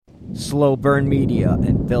Slow Burn Media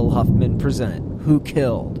and Bill Huffman present Who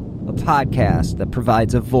Killed, a podcast that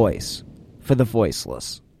provides a voice for the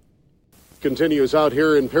voiceless. Continues out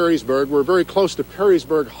here in Perrysburg. We're very close to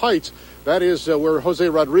Perrysburg Heights. That is where Jose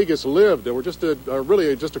Rodriguez lived. We're just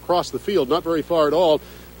really just across the field, not very far at all.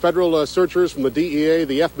 Federal searchers from the DEA,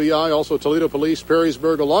 the FBI, also Toledo Police,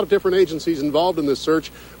 Perrysburg, a lot of different agencies involved in this search,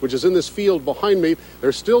 which is in this field behind me.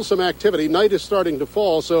 There's still some activity. Night is starting to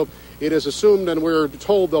fall, so it is assumed, and we're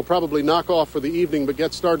told they'll probably knock off for the evening, but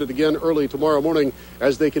get started again early tomorrow morning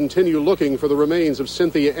as they continue looking for the remains of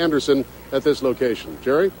Cynthia Anderson at this location.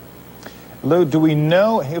 Jerry? Lou, do we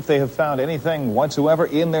know if they have found anything whatsoever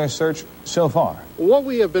in their search so far? What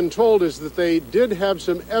we have been told is that they did have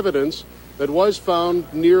some evidence that was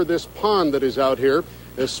found near this pond that is out here,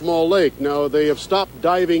 a small lake. Now, they have stopped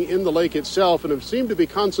diving in the lake itself and have seemed to be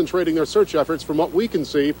concentrating their search efforts, from what we can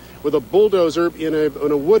see, with a bulldozer in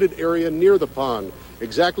a wooded area near the pond.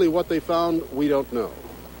 Exactly what they found, we don't know.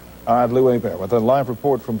 All right, Lou Hebert with a live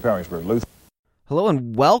report from Perrysburg. Lou. Hello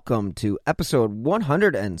and welcome to episode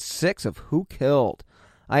 106 of Who Killed.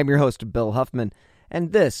 I'm your host, Bill Huffman,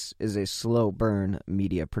 and this is a Slow Burn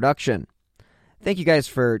Media production. Thank you guys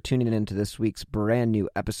for tuning in to this week's brand new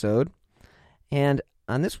episode. And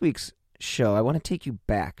on this week's show, I want to take you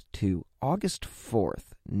back to August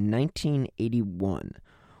 4th, 1981,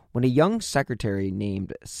 when a young secretary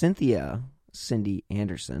named Cynthia Cindy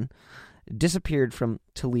Anderson disappeared from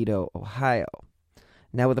Toledo, Ohio.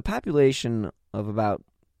 Now, with a population of about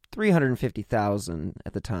 350,000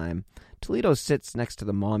 at the time, Toledo sits next to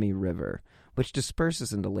the Maumee River, which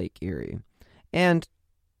disperses into Lake Erie. And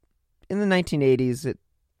in the 1980s, it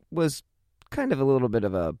was kind of a little bit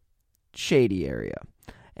of a shady area.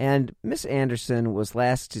 And Miss Anderson was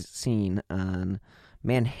last seen on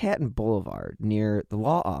Manhattan Boulevard near the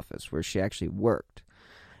law office where she actually worked.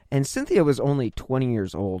 And Cynthia was only 20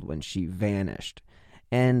 years old when she vanished.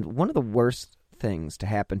 And one of the worst things to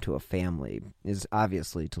happen to a family is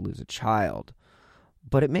obviously to lose a child.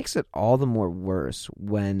 But it makes it all the more worse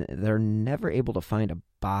when they're never able to find a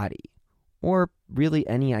body or really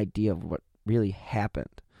any idea of what really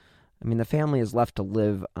happened. I mean, the family is left to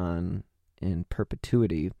live on in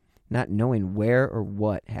perpetuity, not knowing where or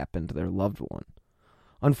what happened to their loved one.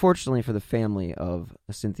 Unfortunately for the family of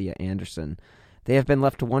Cynthia Anderson, they have been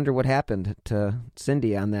left to wonder what happened to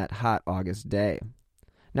Cindy on that hot August day.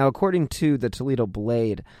 Now, according to the Toledo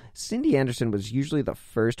Blade, Cindy Anderson was usually the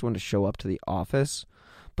first one to show up to the office,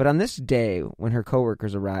 but on this day, when her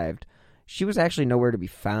coworkers arrived, she was actually nowhere to be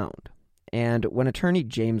found. And when attorney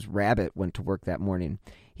James Rabbit went to work that morning,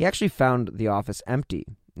 he actually found the office empty.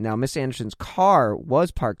 Now, Miss Anderson's car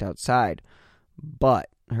was parked outside, but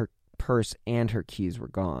her purse and her keys were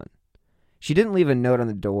gone. She didn't leave a note on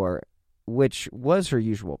the door, which was her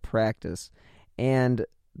usual practice, and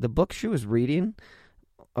the book she was reading,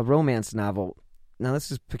 a romance novel. Now, this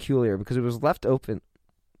is peculiar because it was left open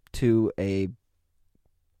to I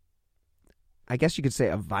guess you could say,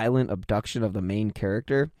 a violent abduction of the main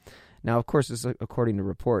character. Now, of course, this is according to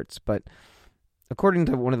reports, but according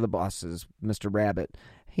to one of the bosses, Mr. Rabbit,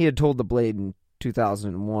 he had told the Blade in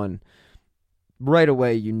 2001, right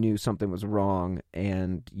away you knew something was wrong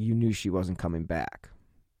and you knew she wasn't coming back.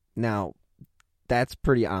 Now, that's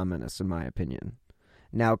pretty ominous in my opinion.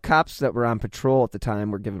 Now, cops that were on patrol at the time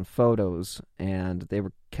were given photos, and they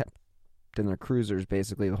were kept in their cruisers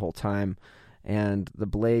basically the whole time. And the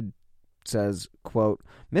Blade says, quote,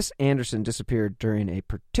 "Miss Anderson disappeared during a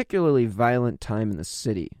particularly violent time in the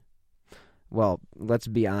city." Well, let's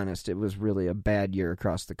be honest, it was really a bad year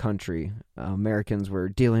across the country. Americans were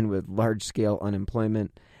dealing with large-scale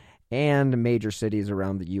unemployment, and major cities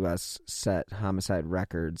around the U.S. set homicide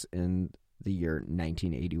records in the year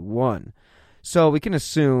 1981. So we can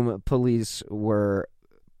assume police were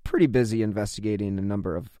pretty busy investigating a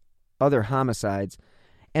number of other homicides.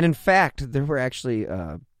 And in fact, there were actually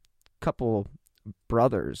a couple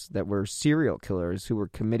brothers that were serial killers who were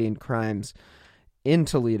committing crimes in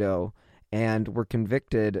Toledo and were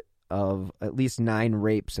convicted of at least 9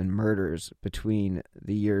 rapes and murders between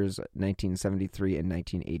the years 1973 and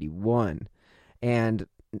 1981. And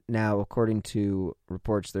now, according to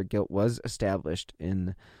reports, their guilt was established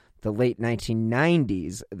in the late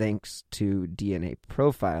 1990s, thanks to DNA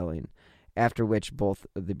profiling, after which both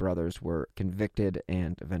of the brothers were convicted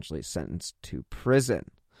and eventually sentenced to prison.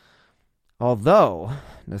 Although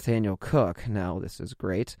Nathaniel Cook, now this is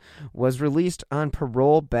great, was released on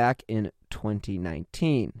parole back in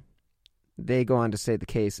 2019. They go on to say the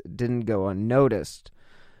case didn't go unnoticed.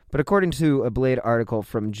 But according to a Blade article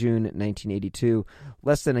from June 1982,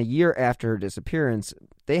 less than a year after her disappearance,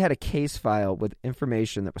 they had a case file with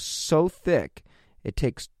information that was so thick it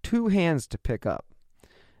takes two hands to pick up.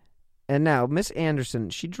 And now, Miss Anderson,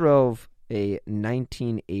 she drove a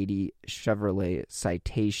 1980 Chevrolet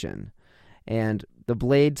Citation. And the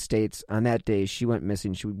Blade states on that day she went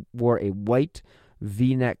missing, she wore a white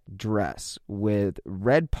V-neck dress with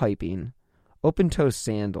red piping, open-toe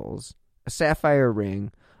sandals, a sapphire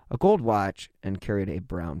ring, a gold watch, and carried a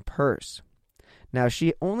brown purse. Now,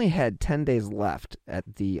 she only had 10 days left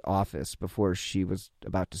at the office before she was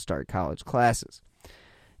about to start college classes.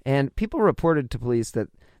 And people reported to police that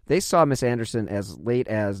they saw Miss Anderson as late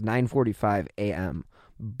as 9:45 a.m.,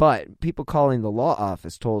 but people calling the law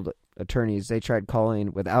office told attorneys they tried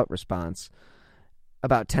calling without response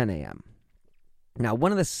about 10 a.m. Now,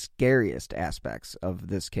 one of the scariest aspects of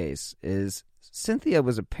this case is Cynthia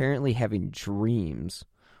was apparently having dreams.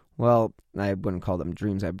 Well, I wouldn't call them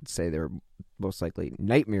dreams. I would say they were most likely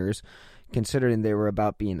nightmares, considering they were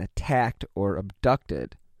about being attacked or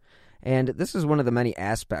abducted. And this is one of the many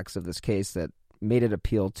aspects of this case that made it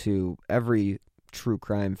appeal to every true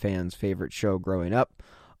crime fan's favorite show growing up,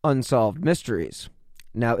 Unsolved Mysteries.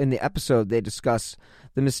 Now, in the episode, they discuss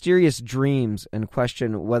the mysterious dreams and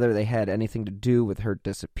question whether they had anything to do with her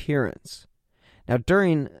disappearance. Now,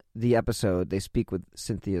 during the episode, they speak with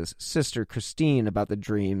Cynthia's sister, Christine, about the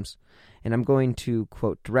dreams, and I'm going to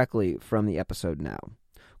quote directly from the episode now.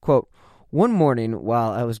 Quote, "One morning,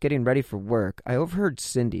 while I was getting ready for work, I overheard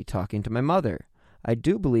Cindy talking to my mother. I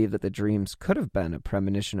do believe that the dreams could have been a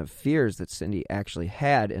premonition of fears that Cindy actually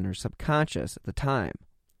had in her subconscious at the time."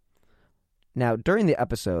 Now, during the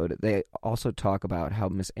episode, they also talk about how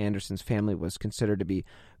Miss Anderson's family was considered to be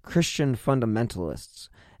Christian fundamentalists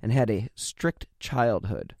and had a strict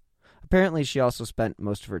childhood. Apparently, she also spent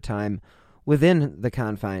most of her time within the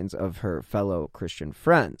confines of her fellow Christian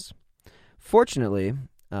friends. Fortunately,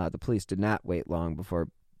 the police did not wait long before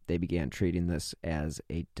they began treating this as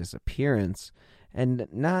a disappearance and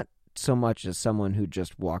not so much as someone who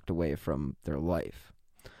just walked away from their life.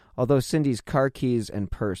 Although Cindy's car keys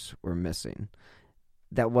and purse were missing,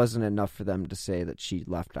 that wasn't enough for them to say that she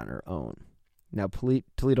left on her own. Now,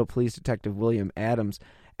 Toledo Police Detective William Adams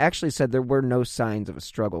actually said there were no signs of a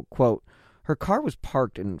struggle. Quote, "Her car was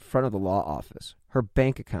parked in front of the law office. Her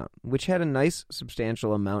bank account, which had a nice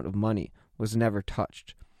substantial amount of money, was never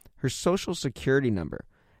touched. Her social security number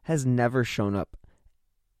has never shown up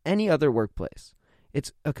any other workplace.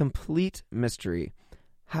 It's a complete mystery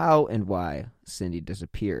how and why Cindy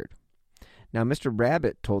disappeared." Now, Mr.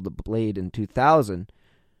 Rabbit told the Blade in 2000,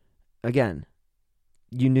 again,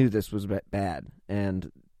 you knew this was bad, and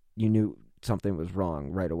you knew something was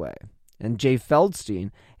wrong right away. And Jay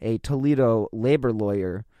Feldstein, a Toledo labor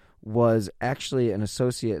lawyer, was actually an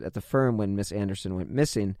associate at the firm when Miss Anderson went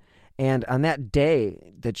missing, and on that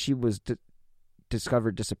day that she was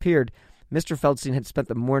discovered disappeared, Mr. Feldstein had spent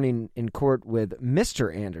the morning in court with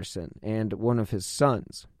Mr. Anderson and one of his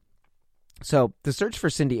sons. So the search for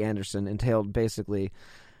Cindy Anderson entailed basically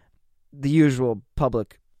the usual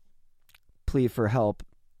public plea for help,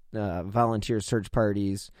 volunteer search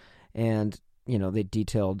parties, and, they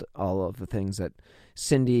detailed all of the things that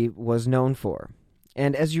Cindy was known for.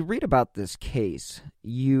 And as you read about this case,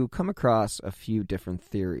 you come across a few different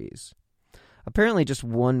theories. Apparently, just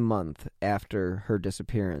 1 month after her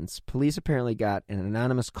disappearance, police apparently got an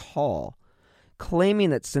anonymous call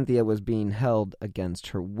claiming that Cynthia was being held against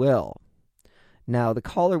her will. Now, the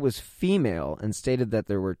caller was female and stated that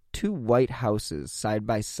there were 2 white houses side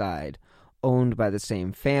by side owned by the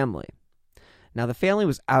same family. Now, the family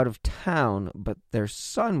was out of town, but their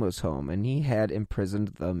son was home, and he had imprisoned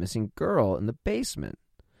the missing girl in the basement.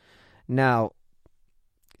 Now,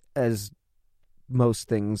 as most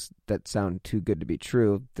things that sound too good to be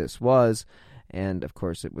true, this was, and of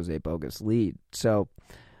course it was a bogus lead. So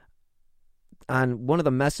on one of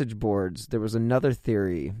the message boards, there was another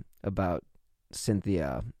theory about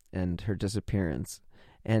Cynthia and her disappearance,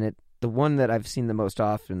 and the one that I've seen the most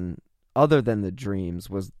often, other than the dreams,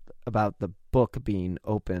 was about the book being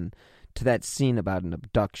open to that scene about an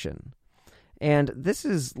abduction. And this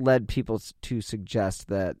has led people to suggest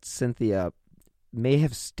that Cynthia may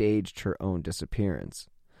have staged her own disappearance,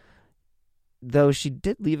 though she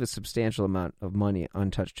did leave a substantial amount of money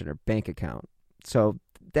untouched in her bank account. So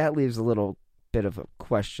that leaves a little bit of a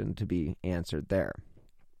question to be answered there.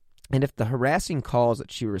 And if the harassing calls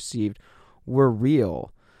that she received were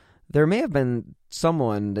real, there may have been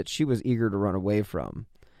someone that she was eager to run away from.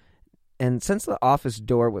 And since the office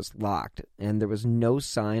door was locked and there was no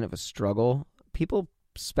sign of a struggle, people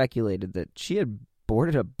speculated that she had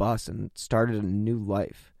boarded a bus and started a new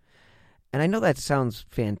life. And I know that sounds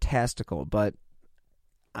fantastical, but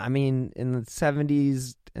I mean, in the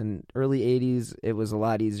 70s and early 80s, it was a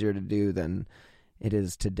lot easier to do than it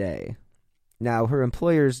is today. Now, her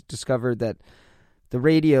employers discovered that the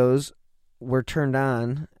radios were turned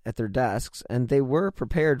on at their desks, and they were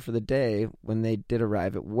prepared for the day when they did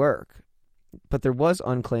arrive at work. But there was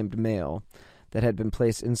unclaimed mail that had been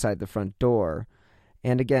placed inside the front door,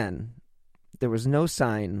 and again, there was no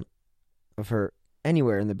sign of her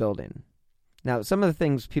anywhere in the building. Now, some of the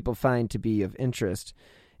things people find to be of interest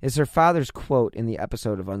is her father's quote in the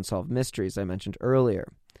episode of Unsolved Mysteries I mentioned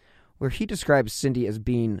earlier, where he describes Cindy as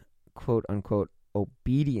being, quote-unquote,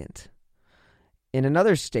 obedient. In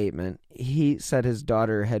another statement, he said his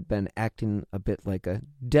daughter had been acting a bit like a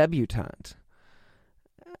debutante.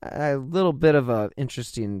 A little bit of an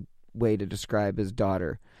interesting way to describe his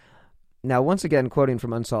daughter. Now, once again, quoting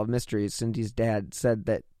from Unsolved Mysteries, Cindy's dad said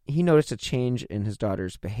that he noticed a change in his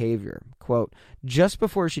daughter's behavior. Quote, just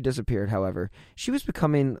before she disappeared, however, she was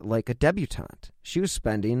becoming like a debutante. She was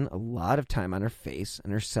spending a lot of time on her face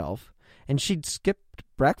and herself, and she'd skipped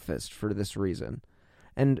breakfast for this reason.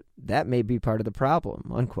 And that may be part of the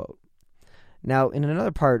problem, unquote. Now, in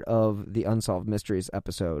another part of the Unsolved Mysteries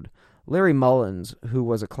episode, Larry Mullins, who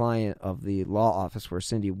was a client of the law office where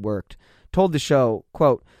Cindy worked, told the show,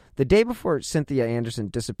 quote, the day before Cynthia Anderson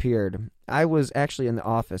disappeared, I was actually in the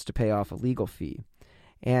office to pay off a legal fee.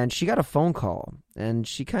 And she got a phone call, and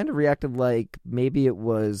she kind of reacted like maybe it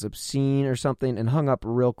was obscene or something and hung up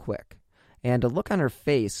real quick. And the look on her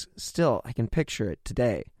face, still, I can picture it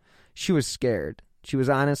today. She was scared. She was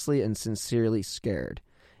honestly and sincerely scared.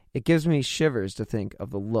 It gives me shivers to think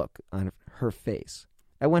of the look on her face.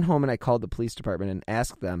 I went home and I called the police department and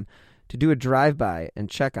asked them to do a drive-by and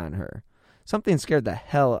check on her. Something scared the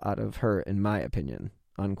hell out of her, in my opinion,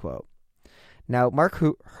 unquote. Now, Mark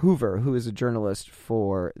Hoover, who is a journalist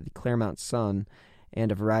for the Claremont Sun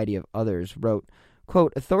and a variety of others, wrote,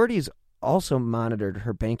 quote, authorities also monitored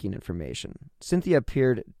her banking information. Cynthia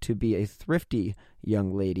appeared to be a thrifty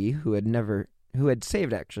young lady who had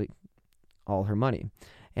saved actually all her money,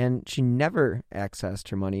 and she never accessed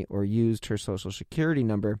her money or used her Social Security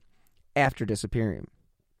number after disappearing.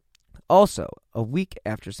 Also, a week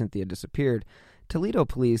after Cynthia disappeared, Toledo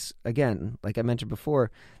police, again, like I mentioned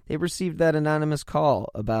before, they received that anonymous call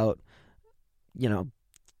about,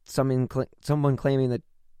 someone claiming that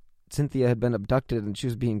Cynthia had been abducted and she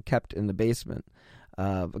was being kept in the basement.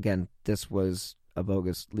 Again, this was a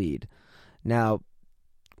bogus lead. Now,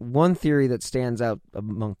 one theory that stands out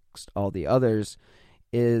amongst all the others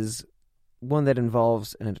is one that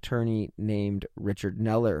involves an attorney named Richard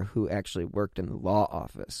Neller, who actually worked in the law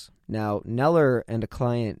office. Now, Neller and a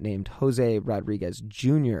client named Jose Rodriguez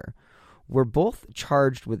Jr. were both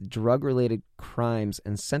charged with drug-related crimes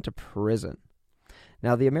and sent to prison.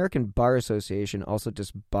 Now, the American Bar Association also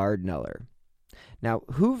disbarred Neller. Now,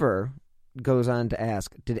 Hoover goes on to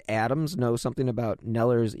ask, did Adams know something about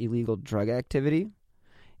Neller's illegal drug activity?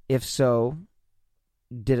 If so,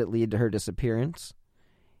 did it lead to her disappearance?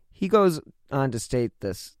 He goes on to state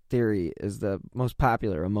this theory is the most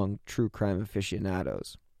popular among true crime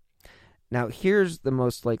aficionados. Now, here's the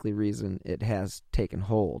most likely reason it has taken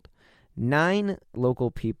hold. 9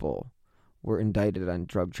 local people were indicted on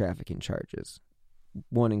drug trafficking charges,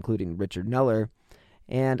 one including Richard Neller,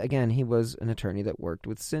 and again, he was an attorney that worked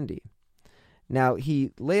with Cindy. Now,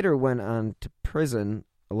 he later went on to prison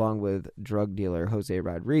along with drug dealer Jose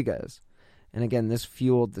Rodriguez. And again, this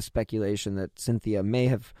fueled the speculation that Cynthia may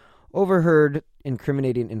have overheard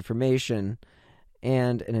incriminating information,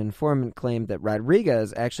 and an informant claimed that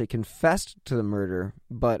Rodriguez actually confessed to the murder,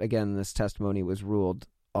 but again, this testimony was ruled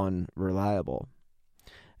unreliable.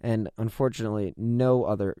 And unfortunately, no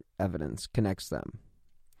other evidence connects them.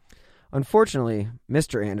 Unfortunately,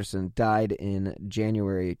 Mr. Anderson died in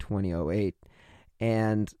January 2008,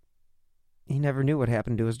 and he never knew what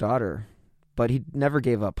happened to his daughter. But he never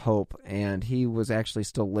gave up hope, and he was actually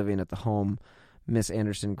still living at the home Miss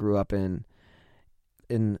Anderson grew up in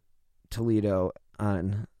Toledo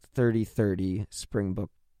on 3030 Springbrook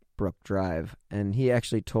Drive. And he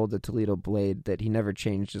actually told the Toledo Blade that he never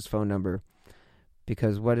changed his phone number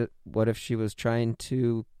because what if she was trying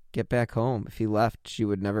to get back home? If he left, she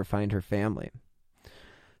would never find her family.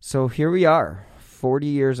 So here we are, 40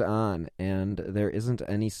 years on, and there isn't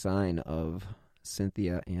any sign of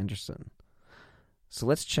Cynthia Anderson. So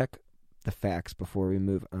let's check the facts before we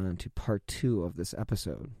move on to part 2 of this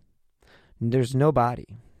episode. There's no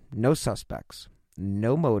body, no suspects,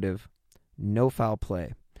 no motive, no foul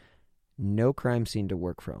play, no crime scene to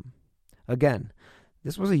work from. Again,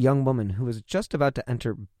 this was a young woman who was just about to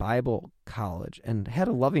enter Bible college and had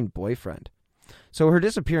a loving boyfriend. So her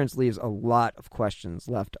disappearance leaves a lot of questions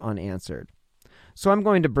left unanswered. So I'm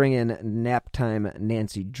going to bring in Naptime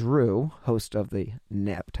Nancy Drew, host of the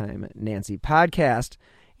Naptime Nancy podcast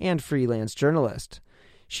and freelance journalist.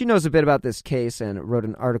 She knows a bit about this case and wrote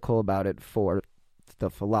an article about it for the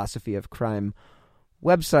Philosophy of Crime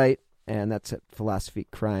website, and that's at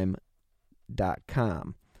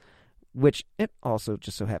philosophycrime.com, which it also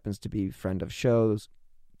just so happens to be friend of shows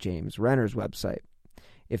James Renner's website.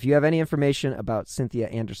 If you have any information about Cynthia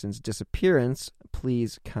Anderson's disappearance,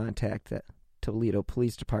 please contact the Toledo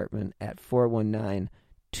Police Department at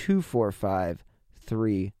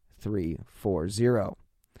 419-245-3340.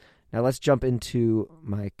 Now let's jump into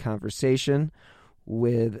my conversation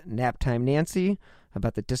with Naptime Nancy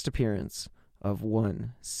about the disappearance of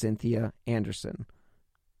one Cynthia Anderson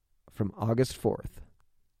from August 4th,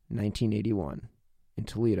 1981, in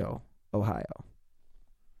Toledo, Ohio.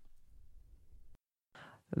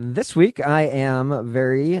 This week, I am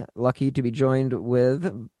very lucky to be joined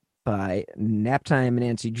by Naptime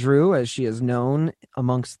Nancy Drew, as she is known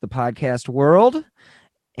amongst the podcast world.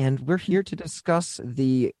 And we're here to discuss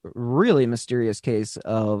the really mysterious case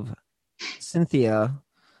of Cindy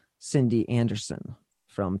Anderson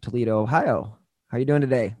from Toledo, Ohio. How are you doing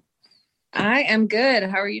today? I am good.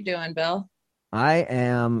 How are you doing, Bill? I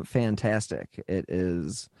am fantastic. It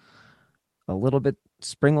is a little bit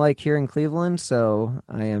spring-like here in Cleveland, so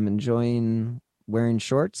I am enjoying wearing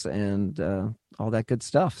shorts and all that good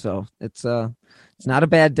stuff. So it's not a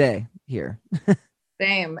bad day here.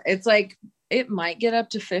 Same. It's like it might get up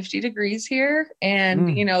to 50 degrees here,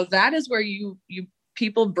 and that is where you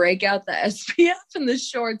people break out the SPF and the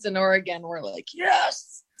shorts in Oregon. We're like,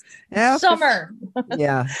 yes, summer.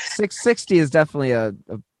 Yeah, 660 is definitely a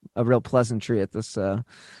real pleasantry at this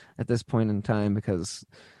point in time, because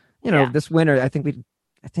this winter I think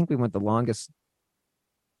we went the longest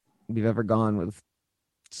we've ever gone with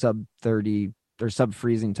sub 30 or sub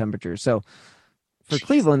freezing temperatures. So for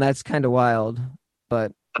Cleveland, that's kind of wild,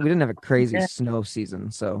 but we didn't have a crazy snow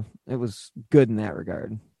season, so it was good in that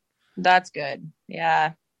regard. That's good.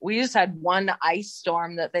 Yeah, we just had one ice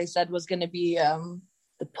storm that they said was going to be the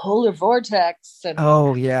polar vortex. And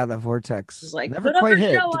the vortex was like, never quite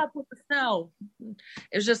hit. Show up with the snow.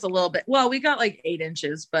 It was just a little bit. Well, we got like 8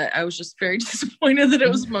 inches, but I was just very disappointed that it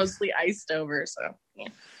was mostly iced over. So yeah.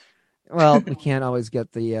 Well, we can't always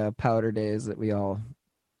get the powder days that we all.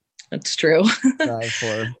 That's true. Strive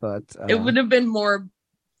for, but it would have been more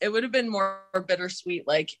bittersweet,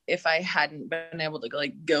 like if I hadn't been able to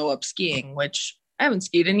like go up skiing, which I haven't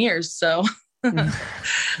skied in years. So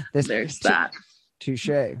there's that.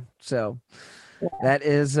 Touche. So that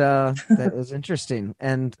is interesting.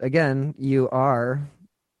 And again, you are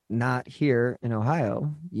not here in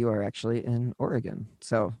Ohio. You are actually in Oregon.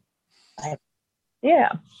 So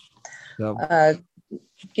yeah. So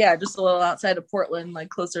just a little outside of Portland, like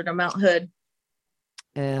closer to Mount Hood.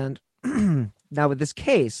 And now with this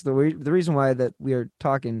case, the reason why that we are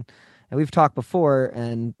talking, and we've talked before,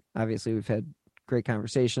 and obviously we've had great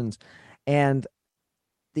conversations, and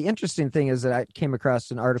the interesting thing is that I came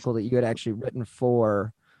across an article that you had actually written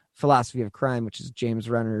for Philosophy of Crime, which is James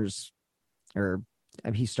Renner's,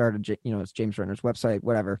 he started, it's James Renner's website,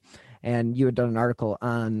 whatever, and you had done an article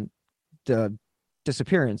on the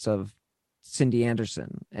disappearance of Cindy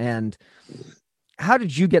Anderson. And how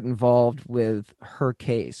did you get involved with her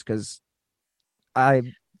case? Because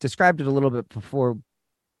I described it a little bit before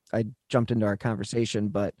I jumped into our conversation,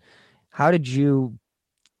 but how did you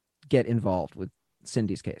get involved with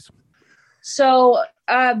Cindy's case? So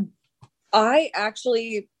I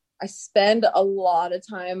spend a lot of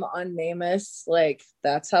time on Namus. Like,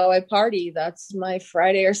 that's how I party. That's my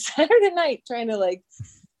Friday or Saturday night, trying to like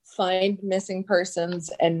find missing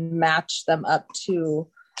persons and match them up to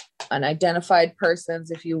unidentified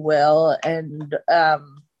persons, if you will. And I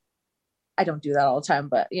don't do that all the time,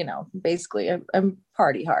 but basically I'm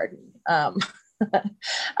party hard.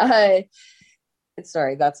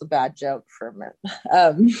 Sorry, that's a bad joke for a minute.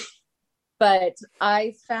 But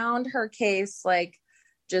I found her case like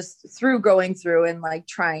just through going through and like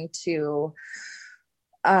trying to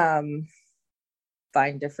find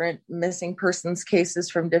different missing persons cases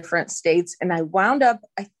from different states. And I wound up,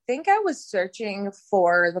 I think I was searching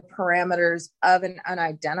for the parameters of an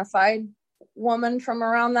unidentified woman from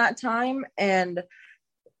around that time and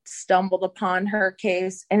stumbled upon her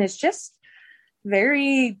case. And it's just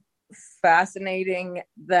very fascinating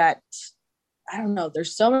that, I don't know,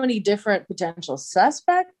 there's so many different potential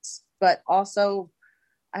suspects, but also,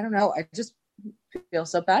 I don't know, I just feel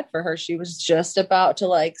so bad for her. She was just about to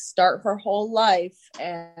like start her whole life,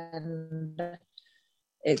 and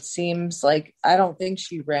it seems like, I don't think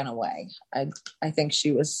she ran away. I think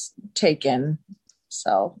she was taken.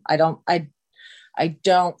 So I I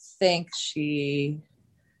don't think she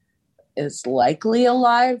is likely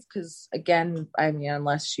alive because, again, I mean,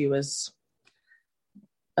 unless she was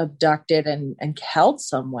abducted and held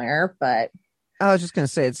somewhere. But I was just gonna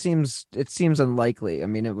say it seems unlikely. I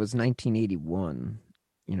mean, it was 1981,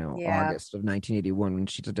 yeah, August of 1981 when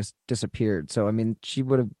she just disappeared. So I mean, she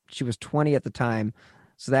was 20 at the time,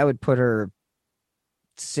 so that would put her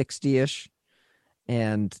 60ish.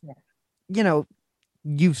 And yeah, you know,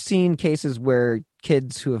 you've seen cases where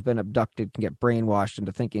kids who have been abducted can get brainwashed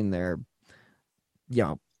into thinking they're, you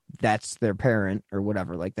know, that's their parent or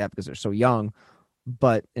whatever like that because they're so young.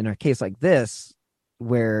 But in a case like this,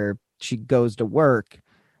 where she goes to work,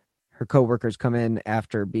 her coworkers come in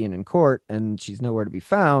after being in court and she's nowhere to be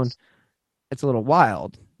found, it's a little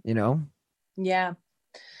wild, you know? yeah,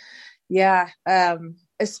 yeah.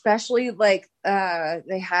 Especially like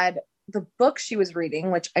they had the book she was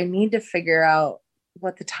reading, which I need to figure out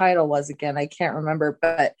what the title was again. I can't remember,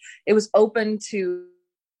 but it was open to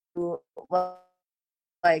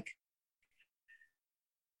like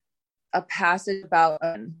a passage about.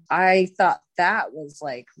 I thought that was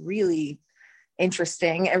like really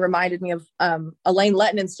interesting. It reminded me of Elaine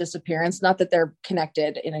Letnin's disappearance. Not that they're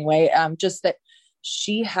connected in any way, just that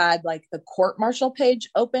she had like the court martial page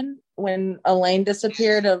open when Elaine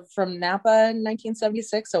disappeared from Napa in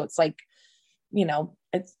 1976. So it's like,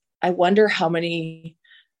 it's. I wonder how many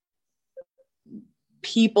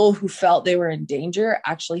people who felt they were in danger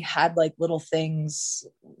actually had like little things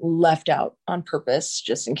left out on purpose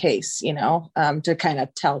just in case, to kind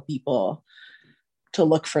of tell people to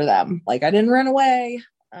look for them. Like, I didn't run away.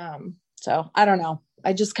 So I don't know.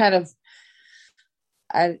 I just kind of,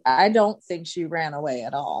 I don't think she ran away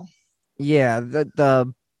at all. Yeah,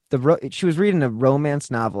 she was reading a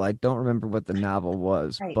romance novel. I don't remember what the novel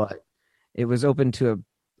was, Right. but it was open to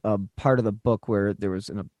a part of the book where there was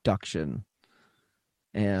an abduction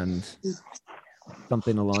and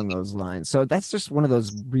something along those lines. So that's just one of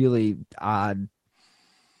those really odd,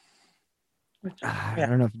 I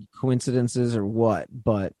don't know if coincidences or what,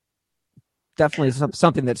 but definitely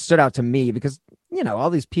something that stood out to me because, all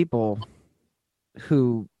these people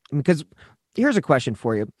because here's a question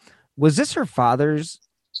for you. Was this her father's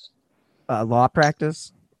law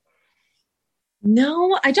practice?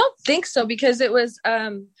 No, I don't think so, because it was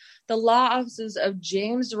the law offices of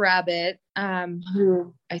James Rabbit,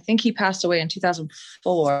 who I think he passed away in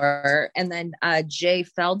 2004, and then Jay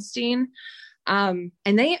Feldstein. And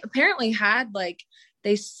they apparently had like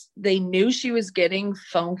they knew she was getting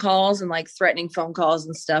phone calls and like threatening phone calls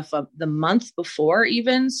and stuff the month before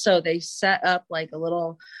even. So they set up like a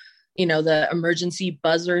little, the emergency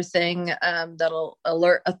buzzer thing that'll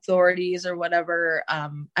alert authorities or whatever.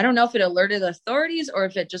 I don't know if it alerted authorities or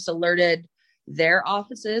if it just alerted their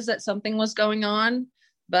offices that something was going on.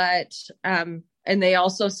 But and they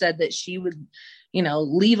also said that she would,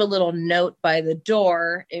 leave a little note by the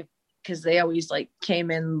door because they always like came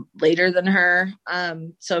in later than her.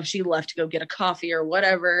 So if she left to go get a coffee or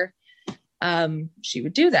whatever, she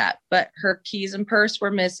would do that. But her keys and purse were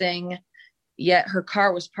missing. Yet her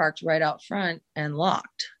car was parked right out front and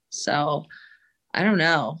locked. So I don't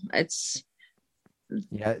know. It's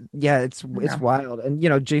wild. And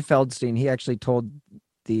Jay Feldstein, he actually told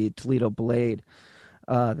the Toledo Blade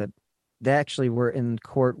that they actually were in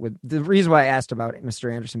court with the reason why I asked about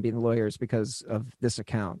Mr. Anderson being the lawyer is because of this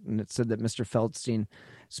account. And it said that Mr. Feldstein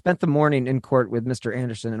spent the morning in court with Mr.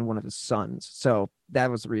 Anderson and one of his sons. So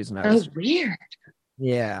that was the reason I was weird.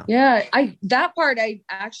 Yeah. Yeah. That part, I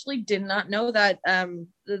actually did not know that,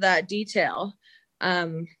 that detail,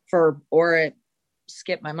 or it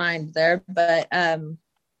skipped my mind there, but,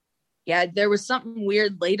 yeah, there was something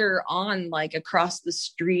weird later on, like across the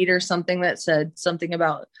street or something that said something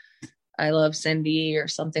about I love Cindy or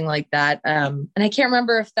something like that. And I can't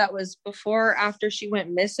remember if that was before or after she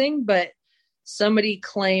went missing, but somebody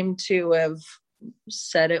claimed to have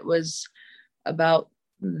said it was about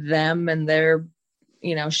them and their,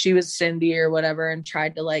 she was Cindy or whatever, and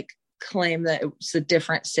tried to like claim that it was a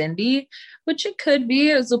different Cindy, which it could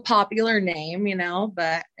be. It was a popular name,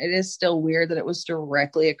 but it is still weird that it was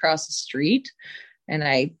directly across the street. And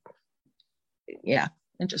it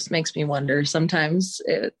just makes me wonder sometimes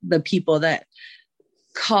the people that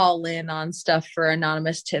call in on stuff for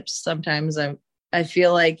anonymous tips. Sometimes I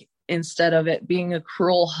feel like instead of it being a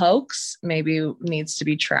cruel hoax, maybe it needs to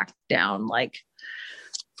be tracked down, like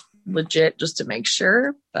legit, just to make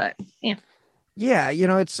sure. But yeah,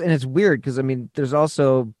 it's weird because I mean, there's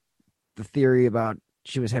also the theory about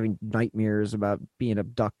she was having nightmares about being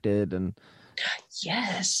abducted, and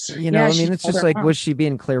yes, I mean, it's just like, was she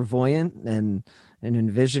being clairvoyant and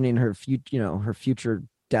envisioning her future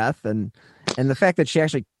death? And And the fact that she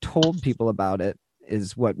actually told people about it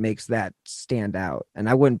is what makes that stand out. And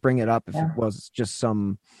I wouldn't bring it up if it was just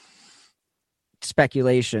some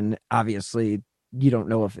speculation. Obviously, you don't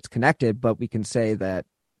know if it's connected, but we can say that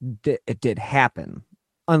it did happen.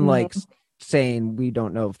 Unlike saying we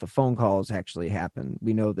don't know if the phone calls actually happened.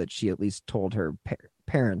 We know that she at least told her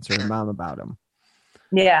parents or her mom about them.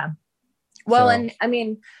 Yeah. Well, and I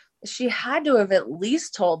mean, she had to have at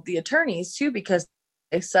least told the attorneys too, because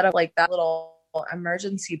they set up like that little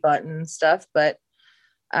emergency button and stuff. But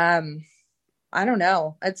I don't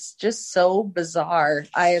know. It's just so bizarre.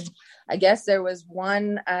 I guess there was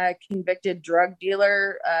one convicted drug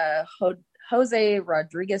dealer, Jose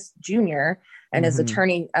Rodriguez Jr. and his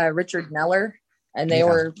attorney, Richard Neller. And they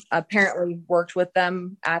were apparently worked with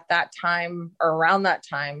them at that time or around that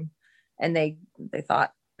time. And they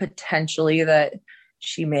thought potentially that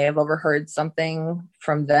she may have overheard something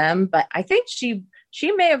from them. But I think she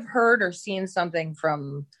may have heard or seen something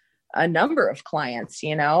from a number of clients,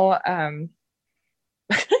 you know.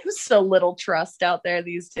 There's so little trust out there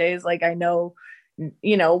these days. Like, I know,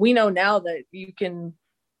 you know, we know now that you can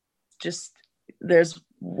just, there's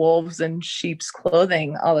wolves in sheep's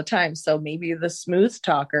clothing all the time. So maybe the smooth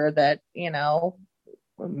talker that, you know,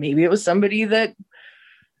 maybe it was somebody that,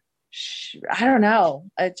 I don't know.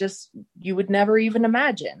 You would never even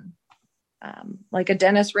imagine. Like a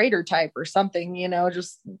Dennis Rader type or something, you know,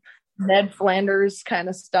 just Ned Flanders kind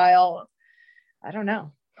of style. I don't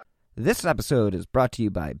know. This episode is brought to you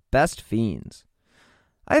by Best Fiends.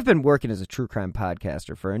 I've been working as a true crime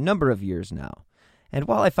podcaster for a number of years now, and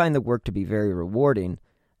while I find the work to be very rewarding,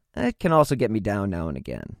 it can also get me down now and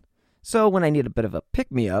again. So when I need a bit of a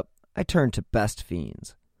pick-me-up, I turn to Best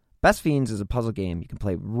Fiends. Best Fiends is a puzzle game you can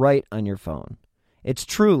play right on your phone. It's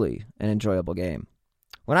truly an enjoyable game.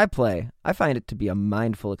 When I play, I find it to be a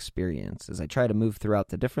mindful experience as I try to move throughout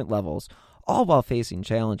the different levels, all while facing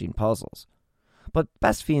challenging puzzles. But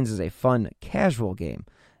Best Fiends is a fun, casual game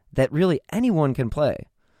that really anyone can play.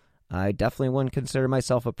 I definitely wouldn't consider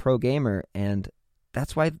myself a pro gamer, and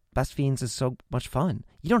that's why Best Fiends is so much fun.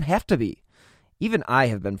 You don't have to be. Even I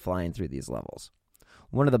have been flying through these levels.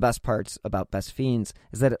 One of the best parts about Best Fiends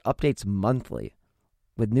is that it updates monthly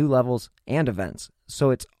with new levels and events, so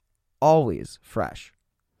it's always fresh.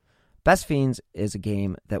 Best Fiends is a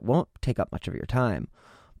game that won't take up much of your time,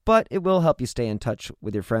 but it will help you stay in touch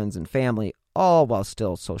with your friends and family, all while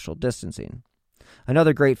still social distancing.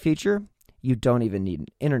 Another great feature, you don't even need an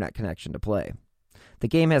internet connection to play. The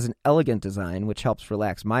game has an elegant design, which helps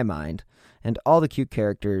relax my mind, and all the cute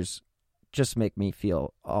characters just make me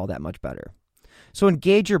feel all that much better. So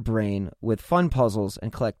engage your brain with fun puzzles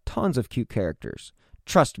and collect tons of cute characters.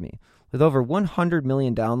 Trust me, with over 100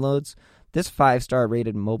 million downloads, this 5-star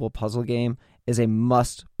rated mobile puzzle game is a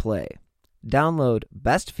must-play. Download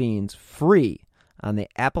Best Fiends free on the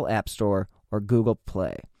Apple App Store or Google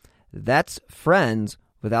Play. That's friends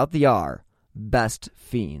without the R. Best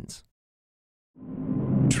Fiends.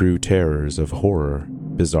 True terrors of horror,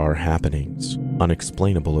 bizarre happenings,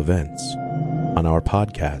 unexplainable events. On our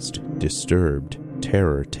podcast, Disturbed,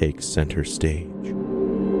 terror takes center stage.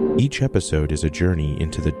 Each episode is a journey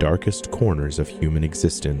into the darkest corners of human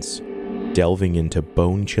existence, delving into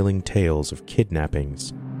bone-chilling tales of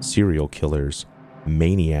kidnappings, serial killers,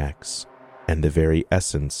 maniacs, and the very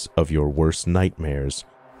essence of your worst nightmares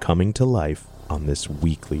coming to life on this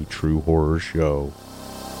weekly true horror show.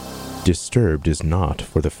 Disturbed is not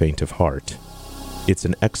for the faint of heart. It's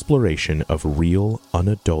an exploration of real,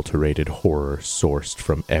 unadulterated horror sourced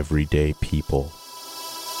from everyday people.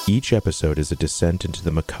 Each episode is a descent into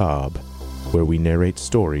the macabre, where we narrate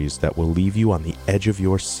stories that will leave you on the edge of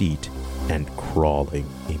your seat and crawling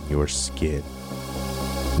in your skin.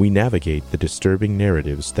 We navigate the disturbing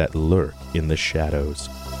narratives that lurk in the shadows,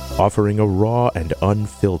 offering a raw and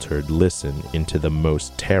unfiltered listen into the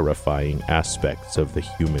most terrifying aspects of the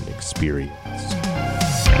human experience.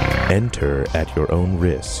 Enter at your own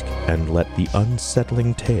risk and let the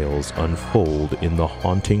unsettling tales unfold in the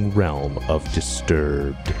haunting realm of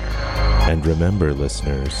Disturbed. And remember,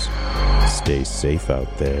 listeners, stay safe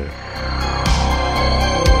out there.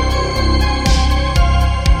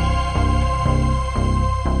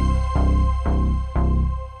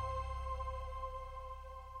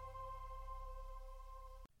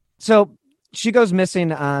 So she goes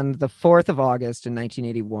missing on the 4th of August in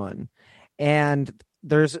 1981. And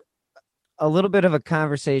there's a little bit of a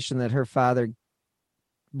conversation that her father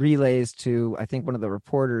relays to, I think, one of the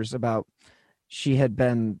reporters about she had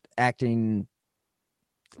been acting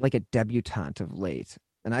like a debutante of late.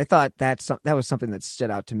 And I thought that was something that stood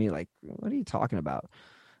out to me. Like, what are you talking about?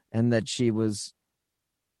 And that she was,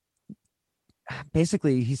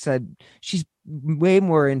 basically he said she's way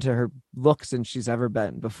more into her looks than she's ever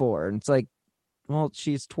been before. And it's like, well,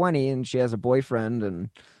 she's 20 and she has a boyfriend, and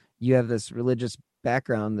you have this religious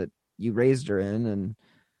background that you raised her in, and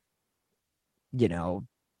you know,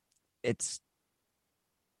 it's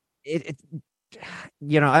it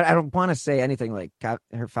I don't want to say anything like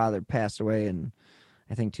her father passed away in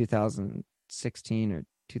I think 2016 or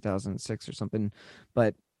 2006 or something,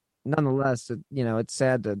 but nonetheless, it's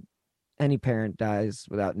sad that any parent dies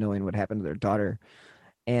without knowing what happened to their daughter.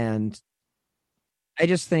 And I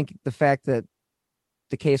just think the fact that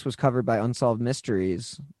the case was covered by Unsolved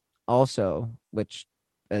Mysteries also, which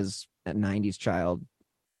as a 90s child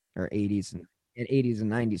or 80s and 80s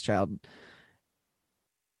and 90s child,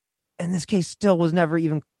 and this case still was never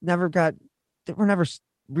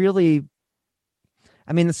really,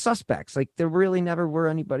 I mean, the suspects, like, there really never were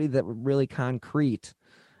anybody that were really concrete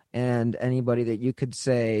and anybody that you could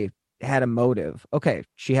say had a motive. Okay,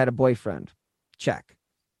 she had a boyfriend. Check.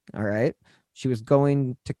 All right. She was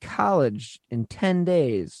going to college in 10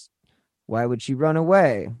 days. Why would she run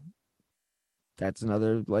away? That's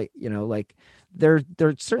another, there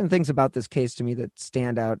are certain things about this case to me that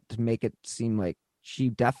stand out to make it seem like she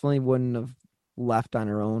definitely wouldn't have left on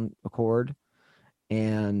her own accord,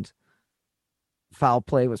 and foul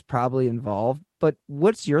play was probably involved. But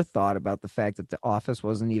what's your thought about the fact that the office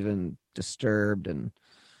wasn't even disturbed, and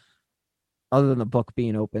other than the book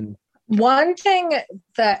being open? One thing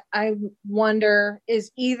that I wonder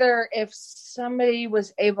is either if somebody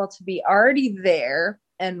was able to be already there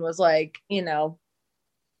and was like,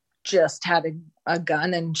 just had a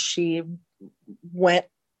gun and she went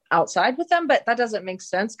outside with them, but that doesn't make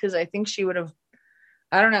sense because I think she would have,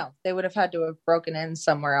 I don't know, they would have had to have broken in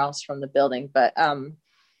somewhere else from the building, but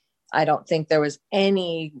I don't think there was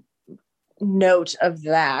any note of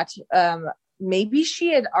that. Maybe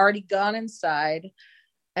she had already gone inside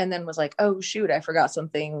and then was like, oh shoot, I forgot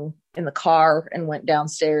something in the car, and went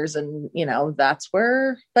downstairs, and that's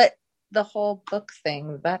where. But the whole book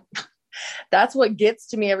thing, that's what gets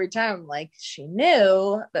to me every time. Like, she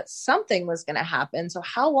knew that something was going to happen. So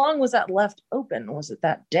how long was that left open? Was it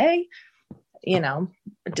that day?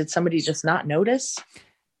 Did somebody just not notice?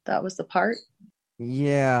 That was the part.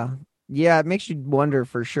 Yeah. It makes you wonder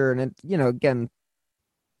for sure. And it, again,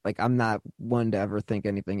 like, I'm not one to ever think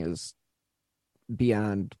anything is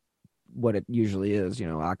beyond what it usually is.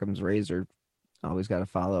 Occam's razor, always got to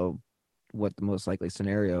follow what the most likely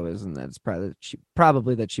scenario is, and that's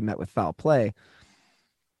probably that she met with foul play.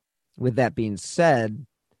 With that being said,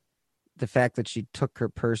 the fact that she took her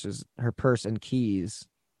purse and keys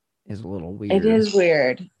is a little weird. It is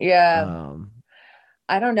weird. Yeah.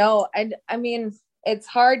 I don't know. I mean, it's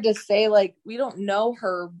hard to say, like, we don't know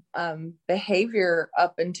her behavior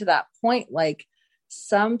up until that point. Like,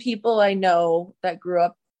 some people I know that grew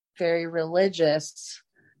up very religious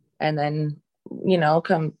and then,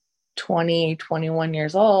 come 20, 21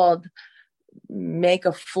 years old, make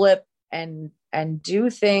a flip and do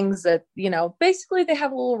things that, basically they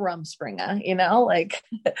have a little rumspringa, like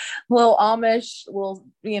little Amish will,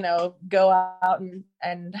 go out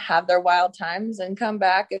and have their wild times and come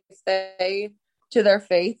back to their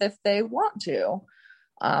faith if they want to.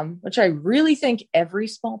 Which I really think every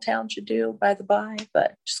small town should do, by the by,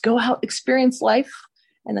 but just go out, experience life,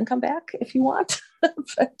 and then come back if you want.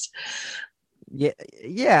 But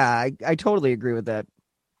yeah, I totally agree with that.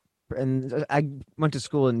 And I went to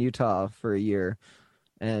school in Utah for a year,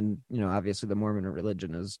 and obviously the Mormon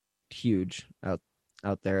religion is huge out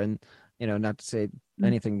there, and not to say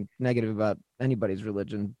anything negative about anybody's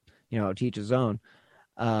religion, to each his own,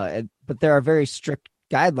 but there are very strict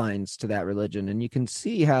guidelines to that religion, and you can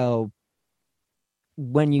see how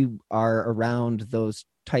when you are around those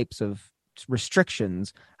types of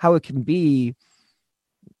restrictions, how it can be,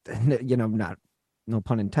 not, no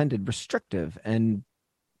pun intended, restrictive, and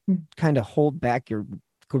kind of hold back your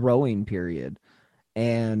growing period.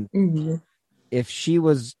 And if she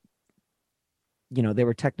was, they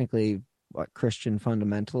were technically Christian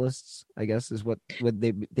fundamentalists, I guess, is what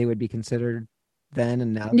they would be considered then,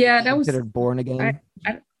 and now that was considered born again.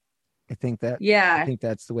 I think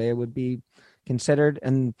that's the way it would be considered,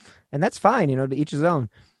 and that's fine, to each his own.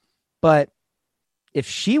 But if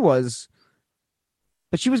she was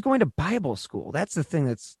going to Bible school, that's the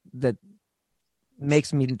thing that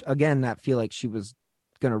makes me again not feel like she was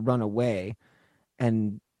going to run away,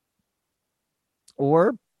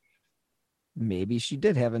 or maybe she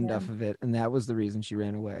did have enough of it, and that was the reason she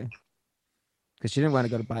ran away. Because she didn't want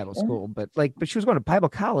to go to Bible school, but she was going to Bible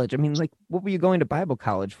college. I mean, like, what were you going to Bible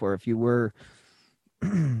college for if you were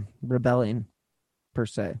rebelling, per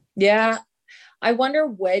se? Yeah. I wonder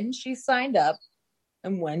when she signed up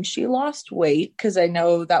and when she lost weight, because I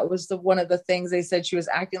know that was one of the things they said. She was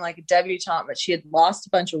acting like a debutante, but she had lost a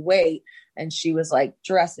bunch of weight and she was like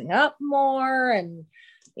dressing up more, and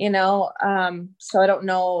so I don't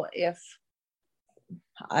know if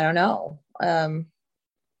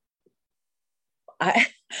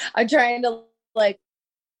I'm trying to like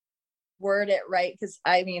word it right, because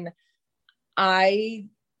I mean, I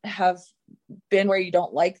have been where you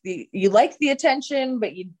like the attention,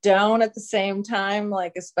 but you don't at the same time,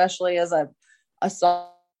 like especially as a survivor,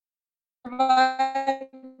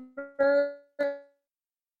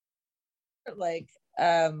 like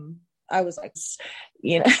I was like,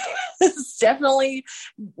 this definitely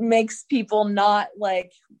makes people not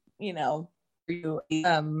like, to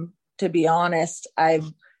be honest,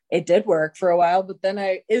 it did work for a while, but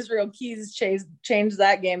then Israel Keys changed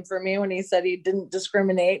that game for me when he said he didn't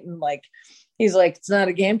discriminate, and like he's like, it's not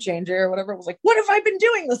a game changer or whatever. I was like, what have I been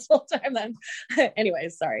doing this whole time then?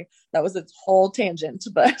 Anyways, sorry, that was a whole tangent,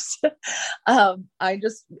 but I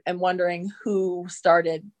just am wondering who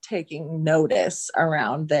started taking notice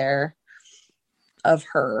around there of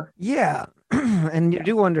her. Yeah. And you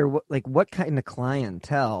do wonder what kind of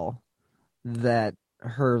clientele that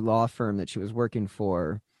her law firm that she was working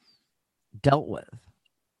for dealt with.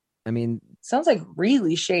 I mean, sounds like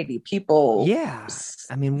really shady people. Yeah.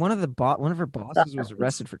 I mean, one of her bosses was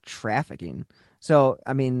arrested for trafficking. So,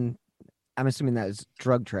 I mean, I'm assuming that is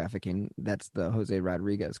drug trafficking. That's the Jose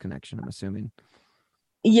Rodriguez connection, I'm assuming.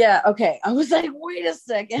 Yeah. Okay. I was like, wait a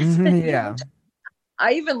second. Yeah.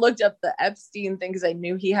 I even looked up the Epstein thing because I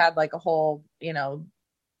knew he had like a whole,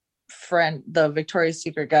 friend, the Victoria's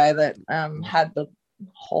Secret guy that had the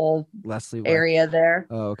whole Leslie area there.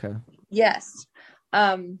 Oh, okay. Yes.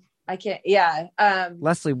 I can't. Yeah.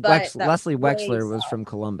 Leslie Wexler was from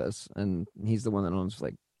Columbus, and he's the one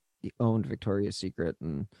that he owned Victoria's Secret,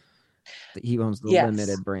 and he owns the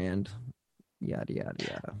limited brand. Yada yada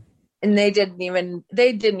yada. And they didn't even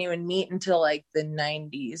meet until like the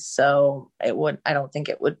 90s, so I don't think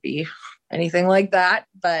it would be anything like that.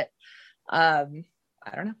 But I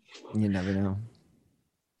don't know. You never know.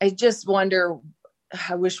 I just wonder.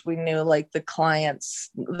 I wish we knew like the clientele,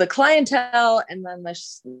 and then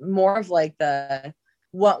there's more of like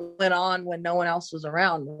what went on when no one else was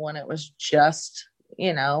around, when it was just,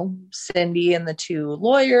 Cindy and the two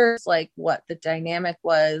lawyers, like what the dynamic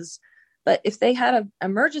was. But if they had an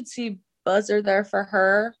emergency buzzer there for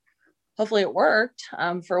her, hopefully it worked.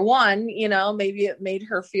 For one, maybe it made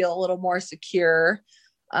her feel a little more secure.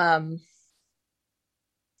 But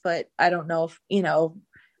I don't know if,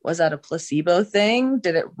 was that a placebo thing?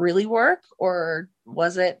 Did it really work, or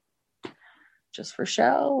was it just for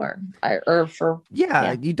show?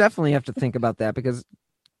 You definitely have to think about that, because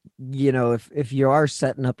if you are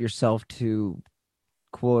setting up yourself to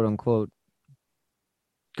quote unquote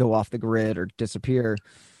go off the grid or disappear,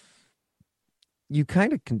 you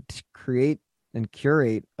kind of can create and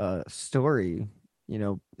curate a story,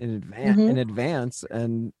 in advance.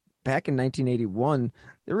 And back in 1981,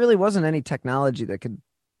 there really wasn't any technology that could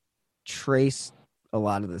trace a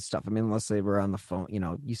lot of this stuff. I mean, unless they were on the phone,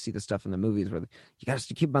 you see the stuff in the movies where you got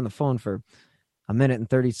to keep them on the phone for a minute and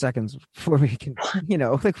 30 seconds before we can,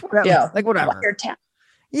 whatever.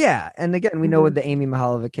 Yeah. And again, we know with the Amy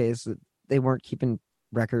Mihalova case that they weren't keeping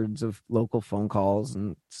records of local phone calls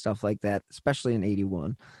and stuff like that, especially in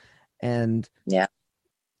 81. And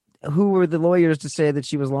who were the lawyers to say that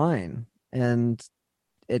she was lying? And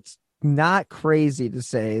it's not crazy to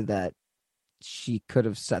say that she could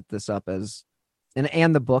have set this up as,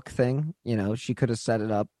 and the book thing, she could have set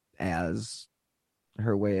it up as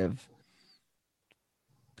her way of,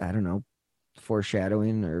 I don't know,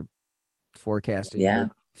 foreshadowing or forecasting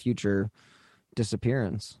her future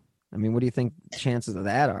disappearance. I mean, what do you think the chances of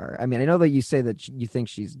that are? I mean, I know that you say that you think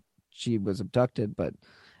she was abducted, but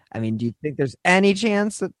I mean, do you think there's any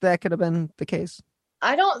chance that could have been the case?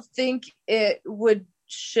 I don't think it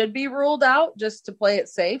should be ruled out, just to play it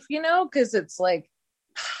safe, because it's like,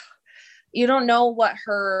 you don't know what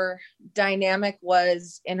her dynamic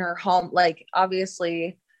was in her home. Like,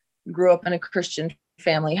 obviously grew up in a Christian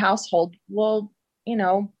family household. Well,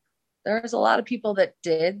 there's a lot of people that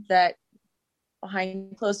did that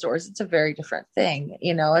behind closed doors. It's a very different thing.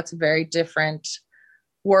 It's a very different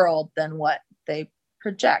world than what they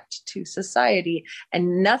project to society.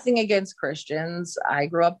 And nothing against Christians. I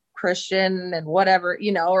grew up Christian and whatever,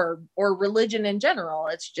 or religion in general.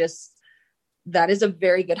 It's just, that is a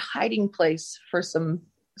very good hiding place for some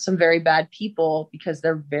very bad people, because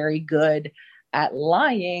they're very good at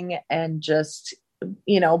lying and just,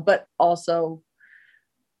 but also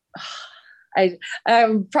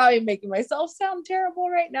I'm probably making myself sound terrible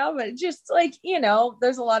right now, but just like,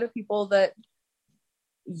 there's a lot of people that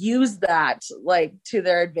use that like to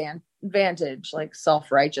their advantage, like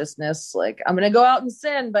self-righteousness, like I'm going to go out and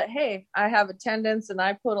sin, but hey, I have attendance and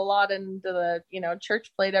I put a lot into the,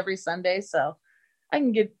 church plate every Sunday. So I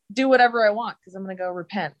can do whatever I want because I'm going to go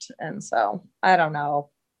repent. And so I don't know.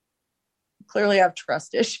 Clearly I have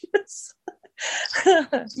trust issues.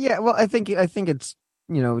 Yeah. Well, I think it's,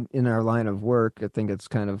 in our line of work, I think it's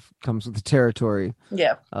kind of comes with the territory.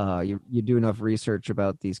 Yeah. You do enough research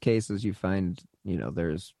about these cases, you find,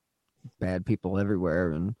 there's bad people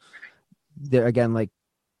everywhere. And there again, like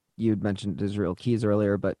you'd mentioned Israel Keys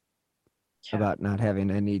earlier, but about not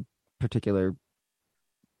having any particular,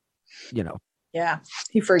 yeah,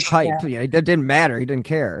 he first type. Yeah, it didn't matter. He didn't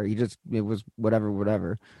care. It was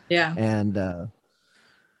whatever. Yeah. And,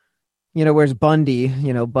 whereas Bundy,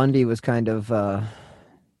 Bundy was kind of,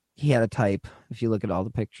 he had a type. If you look at all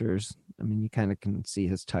the pictures, I mean, you kind of can see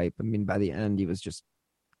his type. I mean, by the end, he was just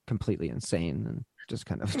completely insane and just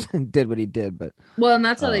kind of did what he did. But and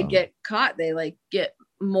that's how they get caught. They like get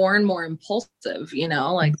more and more impulsive,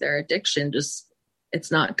 like their addiction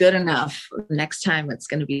it's not good enough. Next time it's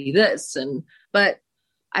going to be this. But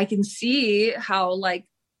I can see how like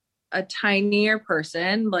a tinier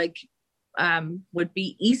person like would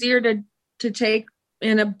be easier to take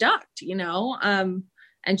and abduct,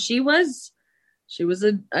 and she was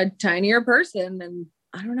a tinier person, and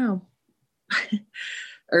I don't know.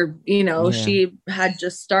 Or, she had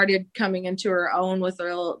just started coming into her own with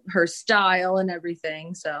her style and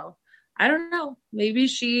everything. So I don't know, maybe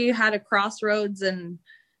she had a crossroads, and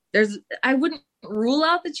I wouldn't rule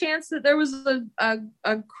out the chance that there was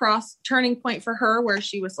a cross turning point for her where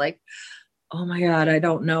she was like, oh my God, I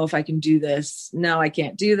don't know if I can do this. No, I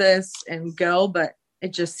can't do this, and go. But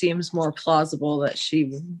it just seems more plausible that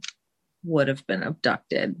she would have been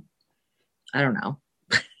abducted. I don't know.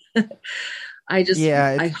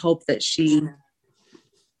 I hope that she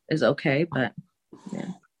is okay, but yeah.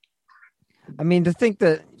 I mean, to think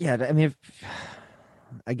that,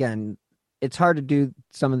 again, it's hard to do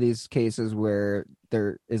some of these cases where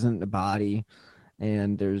there isn't a body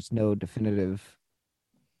and there's no definitive,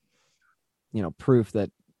 proof that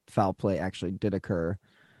foul play actually did occur.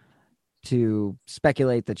 To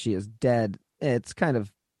speculate that she is dead, it's kind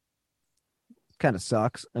of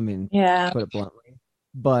sucks. I mean, put it bluntly.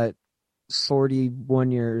 But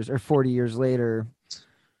 41 years or 40 years later,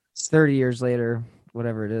 30 years later,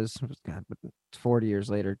 whatever it is, God, but 40 years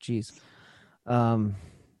later, geez. I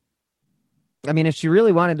mean, if she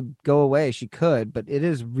really wanted to go away, she could, but it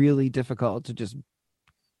is really difficult to just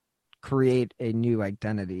create a new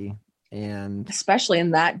identity. And especially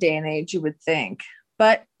in that day and age, you would think.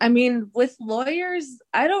 But I mean, with lawyers,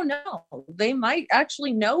 I don't know. They might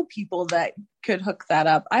actually know people that could hook that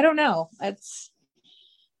up. I don't know. It's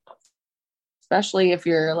especially if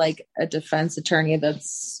you're like a defense attorney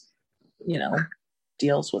that's,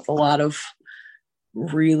 deals with a lot of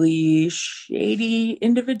really shady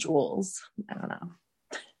individuals. I don't know.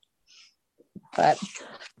 But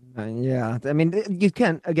yeah, I mean, you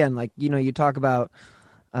can, again, like, you talk about,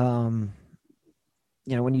 when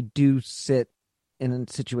you do sit in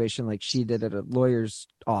a situation like she did at a lawyer's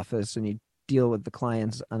office and you deal with the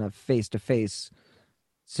clients on a face-to-face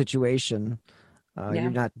situation,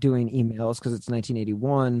 you're not doing emails because it's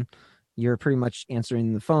 1981. You're pretty much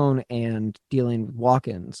answering the phone and dealing with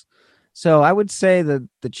walk-ins. So I would say that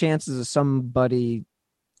the chances of somebody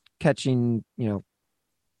catching,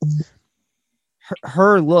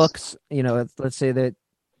 her looks, let's say that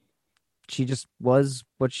she just was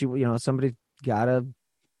what she, somebody got a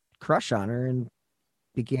crush on her and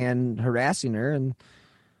began harassing her. And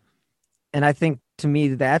I think, to me,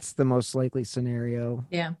 that's the most likely scenario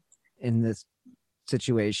in this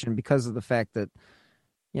situation, because of the fact that,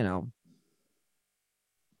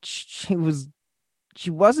 she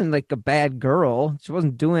wasn't like a bad girl. She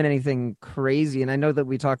wasn't doing anything crazy. And I know that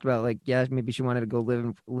we talked about, like, maybe she wanted to go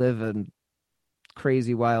live a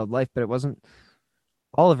crazy wild life, but it wasn't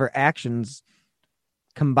all of her actions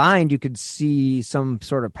combined. You could see some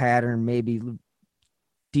sort of pattern, maybe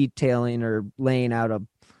detailing or laying out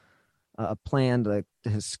a plan to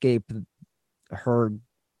escape her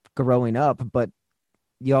growing up. But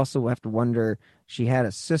you also have to wonder, she had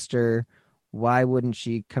a sister. Why wouldn't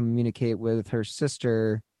she communicate with her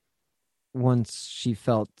sister once she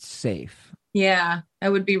felt safe? Yeah, it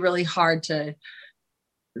would be really hard to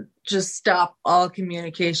just stop all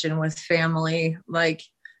communication with family. Like,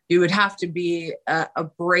 you would have to be a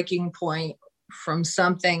breaking point from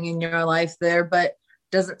something in your life there, but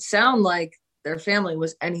doesn't sound like their family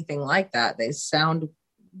was anything like that. They sound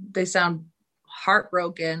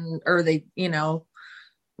heartbroken, or they,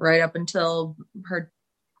 right up until her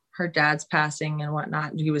dad's passing and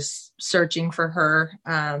whatnot. He was searching for her.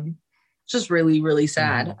 Just really, really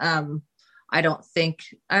sad. I don't think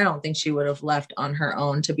she would have left on her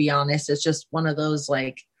own, to be honest. It's just one of those,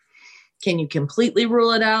 like, can you completely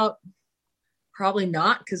rule it out? Probably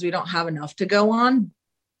not, because we don't have enough to go on,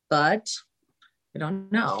 but I don't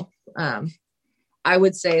know. I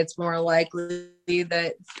would say it's more likely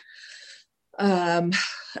that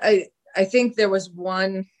I think there was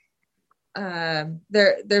one,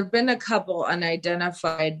 there've been a couple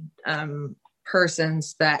unidentified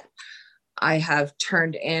persons that I have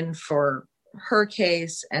turned in for her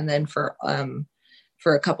case, and then for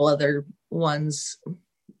a couple other ones.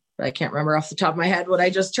 I can't remember off the top of my head what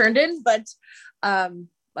I just turned in, but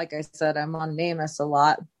like I said, I'm on NamUs a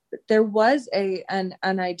lot. But there was an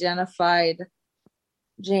unidentified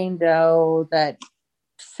Jane Doe that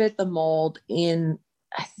fit the mold in,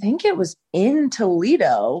 I think it was in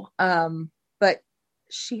Toledo, but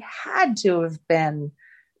she had to have been,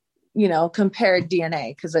 compared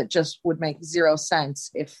DNA, because it just would make zero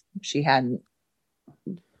sense if she hadn't.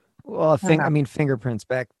 Well, fingerprints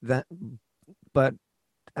back then, but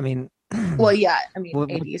I mean, well, yeah,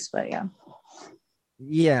 80s, but yeah.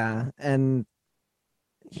 Yeah, and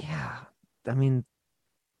yeah, I mean,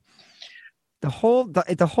 the whole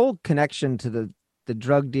connection to the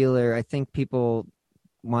drug dealer, I think people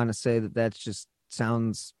want to say that that's just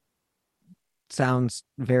sounds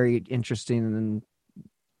very interesting, and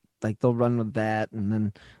like they'll run with that, and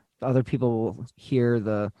then other people will hear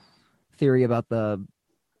the theory about the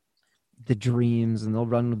dreams, and they'll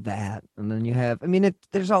run with that, and then you have,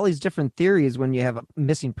 there's all these different theories when you have a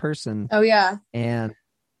missing person. Oh yeah. And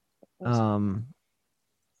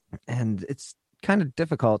it's kind of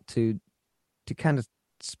difficult to kind of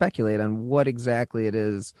speculate on what exactly it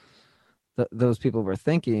is that those people were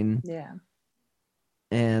thinking. Yeah.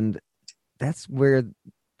 And that's where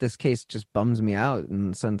this case just bums me out,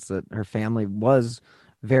 in the sense that her family was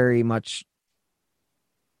very much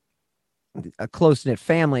a close-knit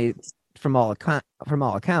family from all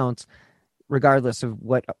accounts, regardless of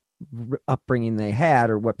what upbringing they had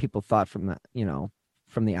or what people thought from the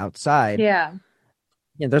outside. Yeah.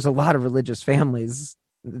 Yeah, there's a lot of religious families.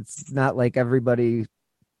 It's not like everybody,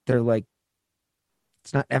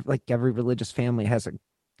 it's not like every religious family has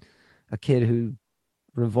a kid who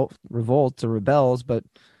revolts or rebels, but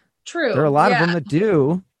true. There are a lot of them that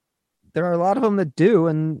do.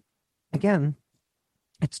 And again,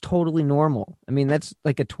 it's totally normal. That's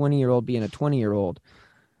like a 20-year-old being a 20-year-old.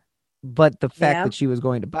 But the fact that she was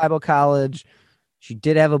going to Bible college, she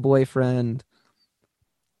did have a boyfriend.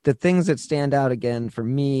 The things that stand out again for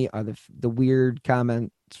me are the weird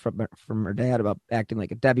comments from her dad about acting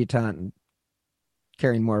like a debutante and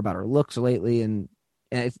caring more about her looks lately. And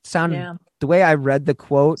it sounded, the way I read the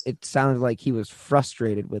quote, it sounded like he was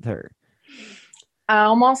frustrated with her.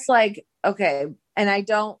 Almost like, okay, and I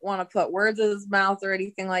don't want to put words in his mouth or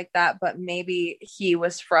anything like that, but maybe he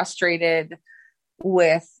was frustrated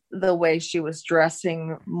with the way she was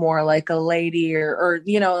dressing more like a lady, or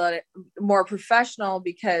more professional,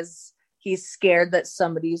 because he's scared that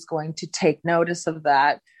somebody's going to take notice of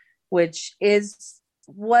that, which was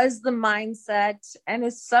the mindset, and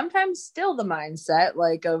is sometimes still the mindset,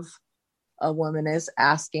 like, of a woman is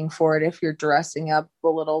asking for it if you're dressing up a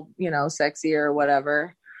little, sexy or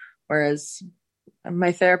whatever. Whereas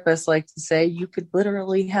my therapist likes to say you could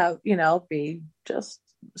literally have, be just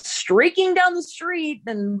streaking down the street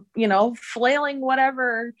and, flailing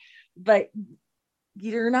whatever, but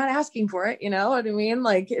you're not asking for it. You know what I mean?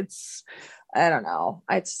 Like, I don't know.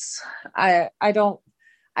 I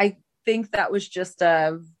think that was just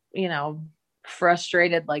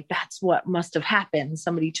frustrated. Like, that's what must have happened.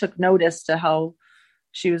 Somebody took notice to how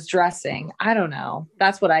she was dressing. I don't know.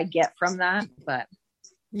 That's what I get from that, but.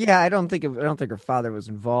 Yeah, I don't think her father was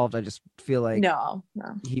involved. I just feel like no.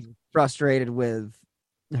 He frustrated with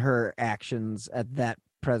her actions at that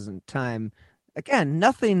present time. Again,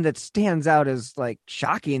 nothing that stands out as like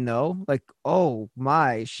shocking though. Like, oh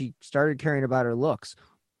my, she started caring about her looks.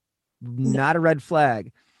 Not a red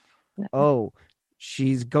flag. No. Oh,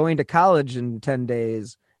 she's going to college in 10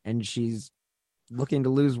 days and she's looking to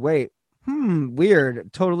lose weight.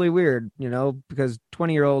 Weird. Totally weird, because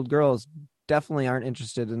 20-year-old girls definitely aren't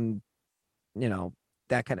interested in,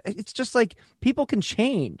 that kind of, it's just like people can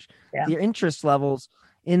change. Yeah. Their interest levels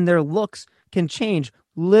in their looks can change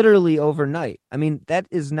literally overnight. That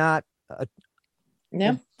is not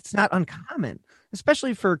it's not uncommon,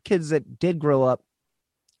 especially for kids that did grow up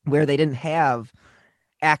where they didn't have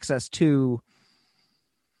access to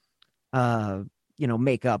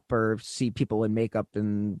makeup or see people in makeup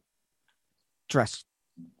and dress,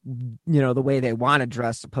 the way they want to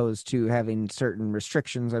dress, opposed to having certain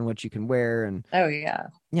restrictions on what you can wear. And, Oh, yeah.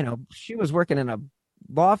 She was working in a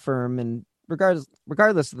law firm, and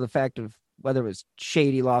regardless of the fact of whether it was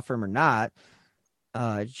shady law firm or not,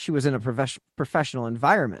 she was in a professional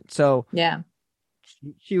environment. So yeah,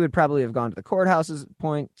 she would probably have gone to the courthouses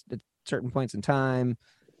at certain points in time.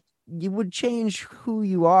 You would change who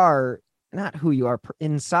you are, not who you are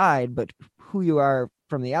inside, but who you are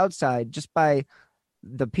from the outside, just by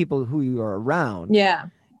the people who you are around. yeah,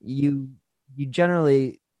 You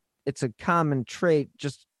generally, it's a common trait,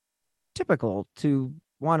 just typical, to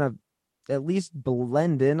want to at least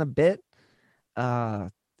blend in a bit.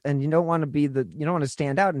 And you don't want to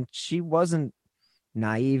stand out. And she wasn't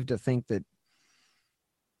naive to think that,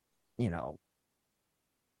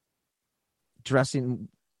 dressing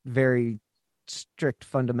very strict,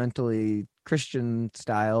 fundamentally Christian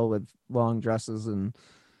style with long dresses and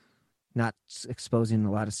not exposing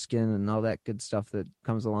a lot of skin and all that good stuff that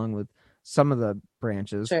comes along with some of the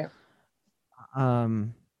branches. sure.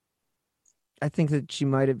 I think that she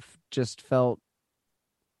might have just felt,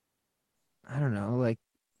 I don't know, like,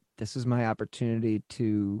 this is my opportunity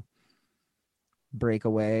to break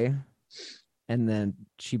away. And then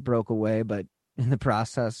she broke away, but in the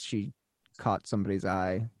process, she caught somebody's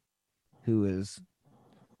eye who is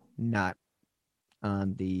not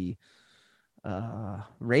on the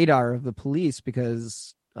radar of the police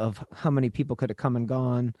because of how many people could have come and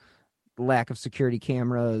gone, lack of security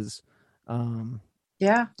cameras.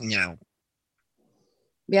 Yeah.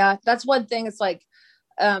 Yeah, that's one thing. It's like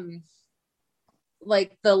the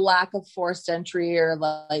lack of forced entry or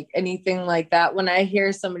like anything like that. When I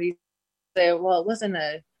hear somebody say, well, it wasn't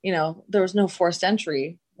there was no forced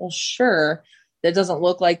entry. Well, sure, that doesn't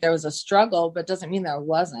look like there was a struggle, but doesn't mean there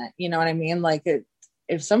wasn't. You know what I mean? Like,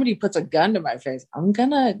 if somebody puts a gun to my face, I'm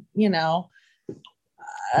gonna,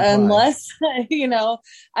 unless,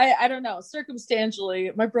 I don't know. Circumstantially,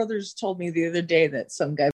 my brothers told me the other day that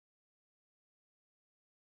some guy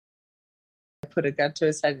put a gun to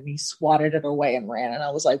his head and he swatted it away and ran. And I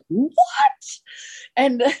was like, what?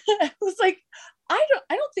 And I was like, I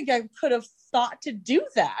don't think I could have thought to do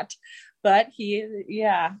that, but he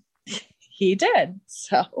did.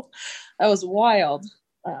 So that was wild.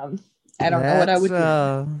 I don't know what I would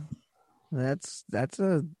do. That's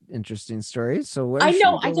a interesting story. So where I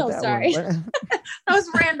know. sorry. That was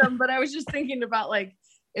random, but I was just thinking about, like,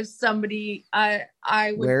 if somebody, I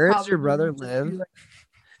would. Where does your brother live?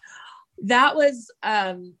 That was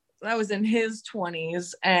in his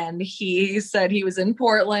 20s, and he said he was in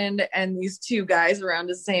Portland, and these two guys around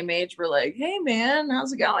his same age were like, hey man,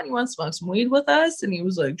 how's it going? You want to smoke some weed with us? And he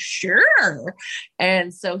was like, sure.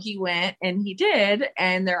 And so he went and he did,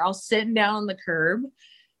 and they're all sitting down on the curb,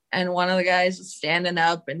 and one of the guys is standing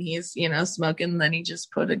up and he's, smoking. And then he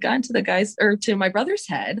just put a gun to my brother's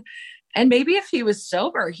head. And maybe if he was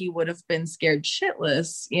sober, he would have been scared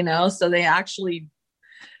shitless, so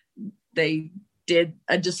they did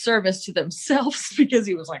a disservice to themselves because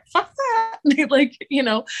he was like, fuck that. And they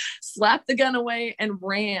slapped the gun away and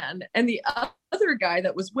ran. And the other guy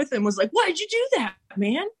that was with him was like, why'd you do that,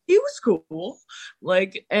 man? He was cool.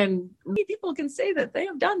 And people can say that they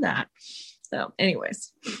have done that. So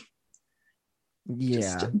anyways,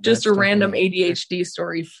 yeah, just a random ADHD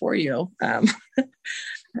story for you.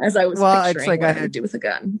 As I was picturing, it's like what I would do with a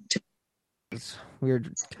gun.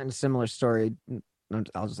 Weird, kind of similar story.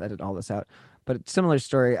 I'll just edit all this out. But similar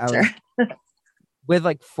story. I Sure. was with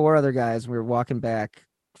like four other guys. We were walking back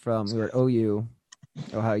we were at OU,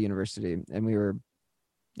 Ohio University, and we were,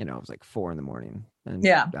 it was like 4 a.m. And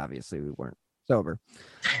obviously we weren't sober.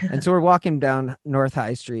 And so we're walking down North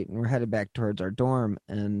High Street and we're headed back towards our dorm.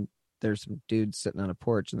 And there's some dudes sitting on a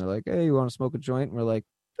porch and they're like, hey, you want to smoke a joint? And we're like,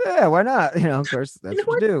 yeah, why not? Of course, that's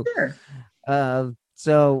what you do. Sure.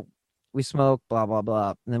 So we smoke, blah, blah,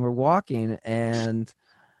 blah. And then we're walking, and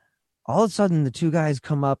all of a sudden the two guys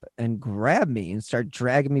come up and grab me and start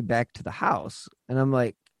dragging me back to the house. And I'm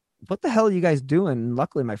like, what the hell are you guys doing? And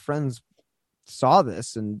luckily my friends saw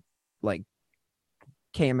this and like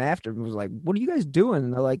came after and was like, what are you guys doing?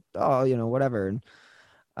 And they're like, oh, whatever. And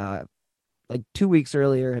like 2 weeks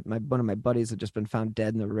earlier, one of my buddies had just been found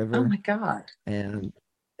dead in the river. Oh my God. And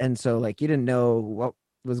so like, you didn't know what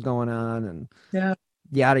was going on, and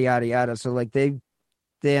yada yada yada. So like they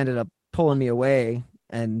ended up pulling me away,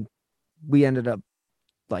 and we ended up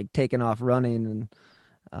like taking off running. And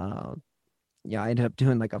I ended up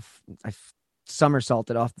doing like I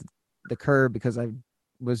somersaulted off the curb because I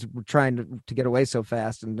was trying to get away so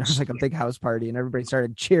fast, and there was like a big house party and everybody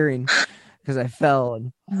started cheering. because I fell,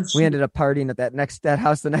 and we ended up partying at that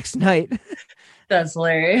house the next night. That's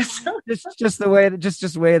hilarious. just the way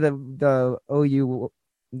the OU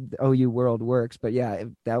world works. But yeah,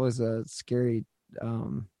 that was a scary,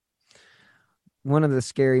 one of the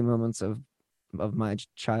scary moments of my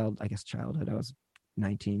childhood. I was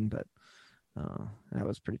 19, but that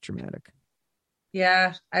was pretty traumatic.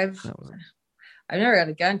 Yeah, I've never had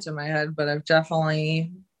a gun to my head, but I've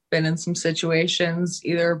definitely been in some situations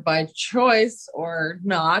either by choice or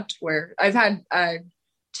not, where I've had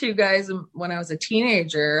two guys when I was a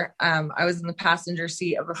teenager. I was in the passenger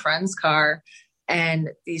seat of a friend's car, and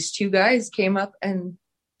these two guys came up and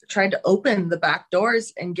tried to open the back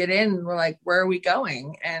doors and get in. And we're like, where are we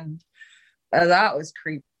going? And that was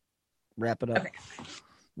creepy. Wrap it up. Okay.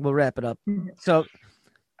 We'll wrap it up. So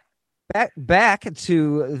back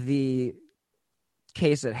to the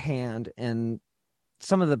case at hand and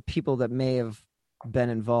some of the people that may have been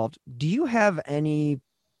involved. Do you have any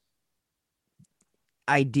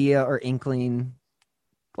idea or inkling?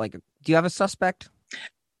 Like, do you have a suspect?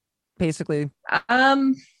 Basically,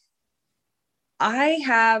 the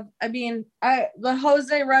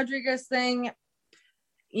Jose Rodriguez thing,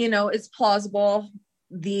 it's plausible.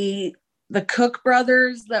 The Cook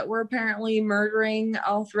brothers that were apparently murdering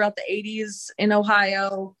all throughout the 80s in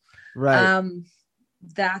Ohio. Right.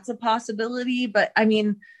 That's a possibility, but I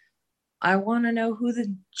want to know who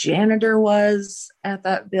the janitor was at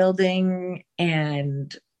that building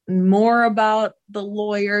and more about the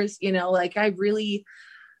lawyers, I really,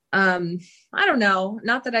 I don't know.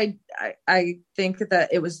 Not that I think that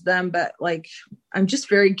it was them, but I'm just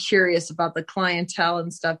very curious about the clientele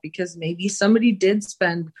and stuff, because maybe somebody did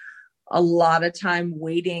spend a lot of time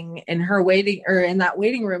waiting in that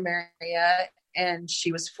waiting room area, and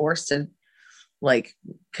she was forced to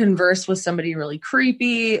converse with somebody really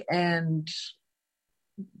creepy, and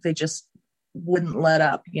they just wouldn't let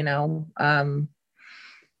up, I don't know.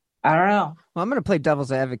 Well, I'm going to play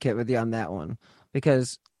devil's advocate with you on that one,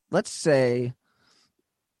 because let's say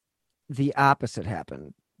the opposite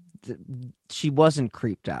happened. She wasn't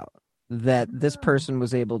creeped out, that this person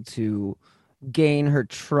was able to gain her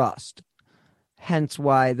trust, hence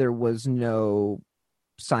why there was no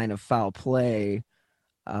sign of foul play,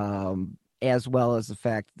 as well as the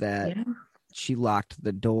fact that she locked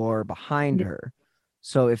the door behind her.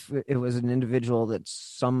 So if it was an individual that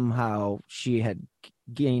somehow she had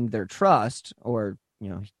gained their trust, or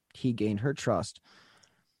he gained her trust,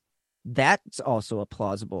 that's also a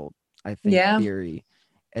plausible, I think, theory.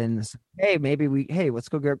 And let's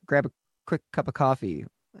go grab a quick cup of coffee,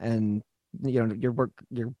 and your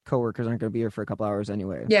coworkers aren't going to be here for a couple hours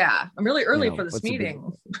anyway. Yeah, I'm really early for this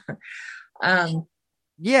meeting. I'm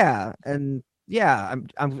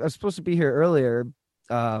supposed to be here earlier.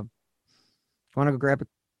 Want to go grab a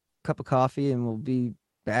cup of coffee, and we'll be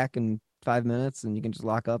back in 5 minutes, and you can just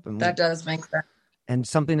lock up. And that does make sense. And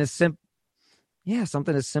something as simple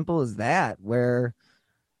as that, where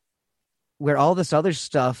all this other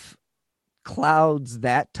stuff clouds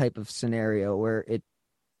that type of scenario, where it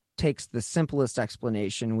takes the simplest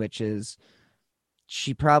explanation, which is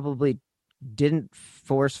she probably didn't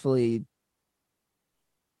forcefully,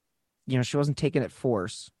 she wasn't taken at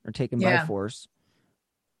force or taken by force.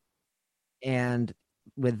 And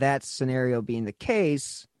with that scenario being the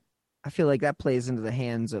case, I feel like that plays into the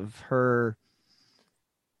hands of her.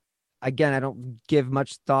 Again, I don't give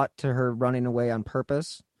much thought to her running away on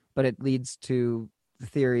purpose, but it leads to the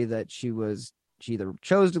theory that she either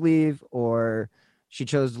chose to leave, or she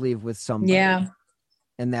chose to leave with somebody. Yeah.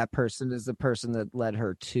 And that person is the person that led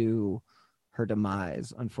her to her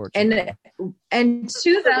demise, unfortunately. And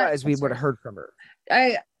to that, otherwise we would have heard from her.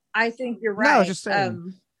 I think you're right. No, I was just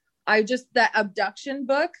saying. That abduction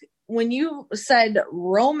book, when you said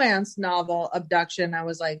romance novel abduction, I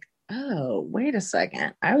was like, oh, wait a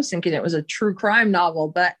second. I was thinking it was a true crime novel,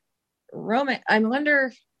 but romance, I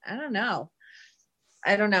wonder, I don't know.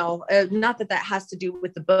 Not that has to do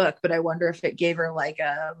with the book, but I wonder if it gave her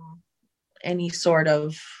any sort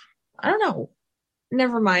of, I don't know.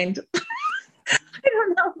 Never mind. I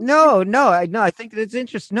don't know. No. I think that it's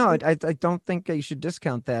interesting. No, I don't think you should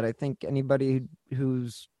discount that. I think anybody who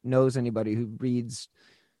knows anybody who reads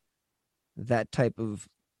that type of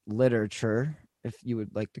literature, if you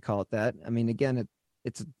would like to call it that. I mean, again,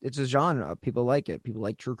 it's a genre. People like it. People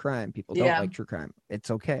like true crime. People don't like true crime. It's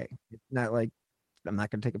okay. It's not like, I'm not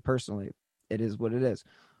going to take it personally. It is what it is.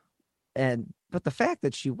 But the fact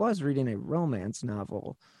that she was reading a romance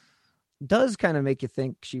novel does kind of make you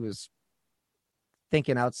think she was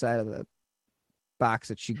thinking outside of the box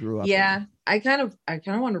that she grew up in. I kind of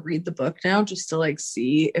want to read the book now, just to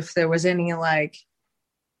see if there was any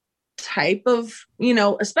type of,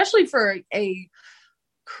 especially for a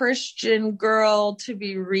Christian girl to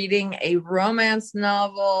be reading a romance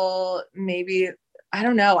novel. Maybe, I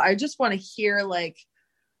don't know. I just want to hear like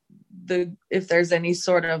if there's any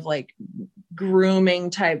sort of like grooming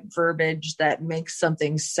type verbiage that makes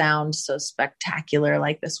something sound so spectacular,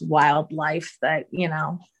 like this wildlife that, I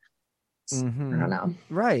don't know.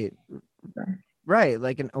 Right.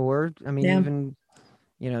 Like even,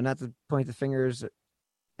 not to point the fingers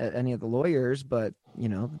at any of the lawyers, but,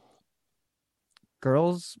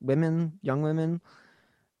 girls, women, young women,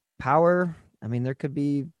 power. I mean, there could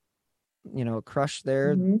be, a crush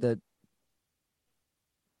there that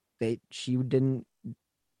she didn't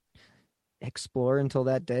explore until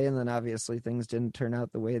that day, and then obviously things didn't turn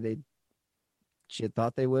out the way she had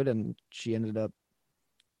thought they would, and she ended up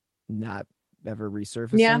not ever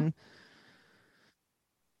resurfacing. Yeah.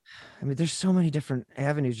 I mean, there's so many different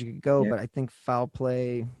avenues you could go, but I think foul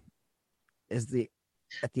play is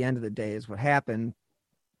at the end of the day is what happened.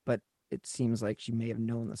 But it seems like she may have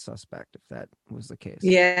known the suspect if that was the case.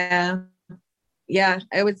 Yeah.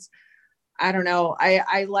 I don't know.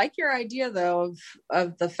 I like your idea though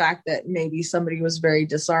of the fact that maybe somebody was very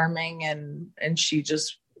disarming and she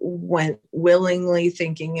just went willingly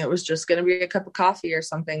thinking it was just going to be a cup of coffee or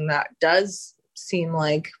something. That does seem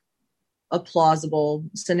like a plausible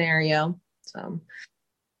scenario. So,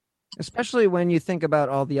 especially when you think about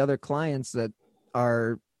all the other clients that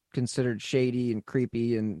are considered shady and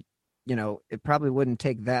creepy, and it probably wouldn't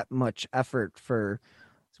take that much effort for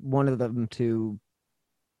one of them to,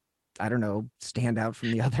 I don't know, stand out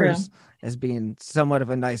from the others as being somewhat of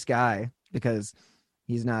a nice guy, because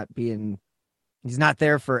he's not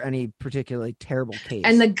there for any particularly terrible case.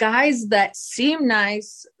 And the guys that seem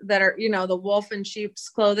nice, that are, the wolf in sheep's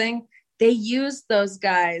clothing, they use those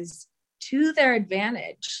guys to their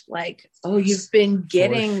advantage. Like, oh, you've been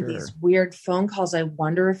getting these weird phone calls. I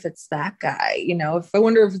wonder if it's that guy, I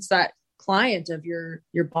wonder if it's that client of your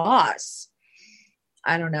boss.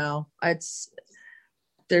 I don't know.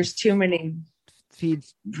 There's too many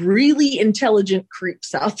really intelligent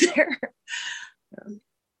creeps out there.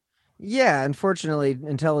 Yeah, unfortunately,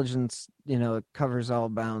 intelligence, it covers all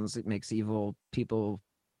bounds. It makes evil people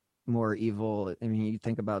more evil. I mean, you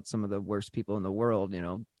think about some of the worst people in the world,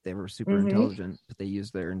 they were super intelligent, but they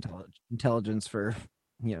used their intelligence for,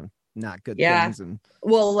 not good things. And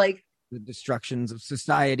like the destructions of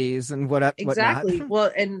societies and whatnot. Exactly.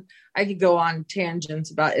 Well, and I could go on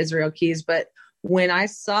tangents about Israel Keys, but when I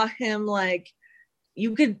saw him, like,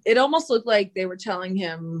 it almost looked like they were telling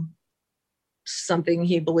him something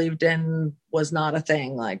he believed in was not a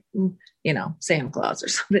thing, like, Santa Claus or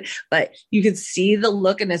something. But you could see the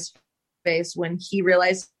look in his face when he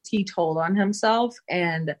realized he told on himself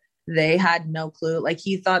and they had no clue. Like,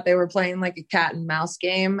 he thought they were playing like a cat and mouse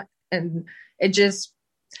game. And it just,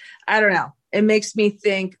 I don't know. It makes me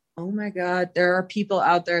think, oh my God, there are people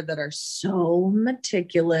out there that are so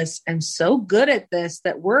meticulous and so good at this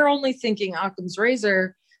that we're only thinking Occam's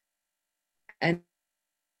razor, and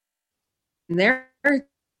they're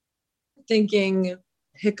thinking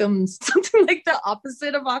Hickham's, something like the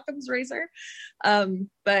opposite of Occam's razor.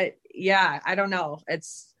 But yeah, I don't know.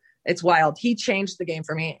 It's wild. He changed the game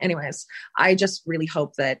for me. Anyways, I just really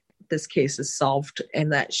hope that this case is solved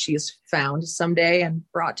and that she is found someday and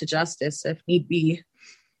brought to justice if need be,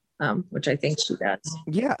 which I think she does.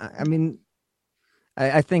 Yeah, I mean,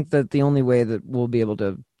 I think that the only way that we'll be able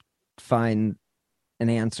to find an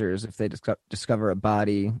answer is if they discover a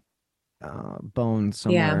body, bone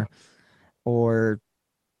somewhere, or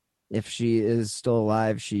if she is still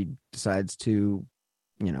alive, she decides to,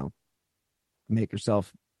 make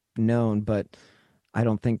herself known. But I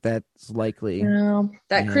don't think that's likely. No,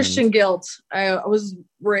 that Christian guilt. I was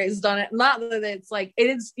raised on it. Not that it's like it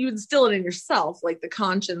is. You instill it in yourself, like the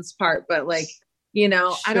conscience part. But like,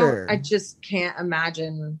 Sure. I just can't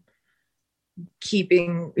imagine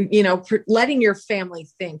keeping, letting your family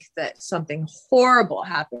think that something horrible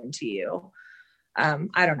happened to you.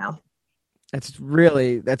 I don't know. That's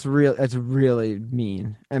really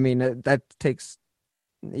mean. I mean, that takes,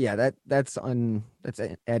 that's adding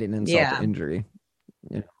insult to injury.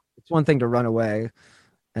 It's one thing to run away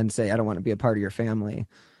and say, I don't want to be a part of your family,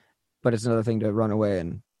 but it's another thing to run away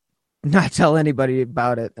and not tell anybody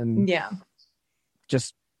about it. And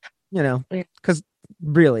just, because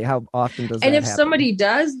really, how often does that happen? And if somebody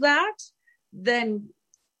does that, then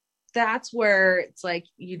that's where it's like,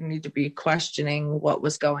 you need to be questioning what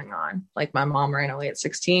was going on. Like, my mom ran away at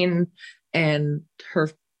 16 and her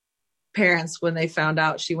parents, when they found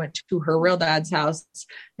out she went to her real dad's house,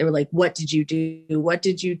 they were like, what did you do? What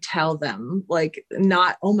did you tell them? Like,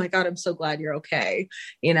 not, oh my God, I'm so glad you're okay.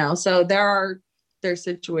 So there's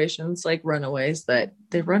situations like runaways that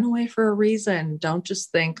they run away for a reason. Don't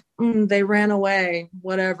just think they ran away,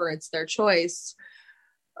 whatever, it's their choice.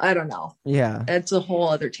 I don't know. Yeah. It's a whole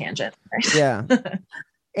other tangent. Right? Yeah.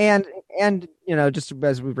 And just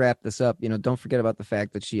as we wrap this up, don't forget about the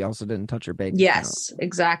fact that she also didn't touch her bank account. Yes,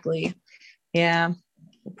 exactly. Yeah.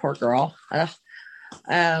 Poor girl.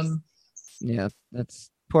 Yeah,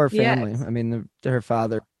 that's poor family. Yes. I mean, her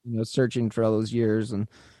father, searching for all those years, and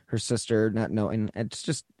her sister not knowing.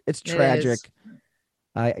 It's tragic.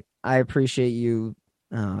 I appreciate you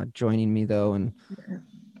joining me though, and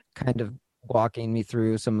kind of walking me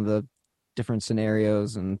through some of the different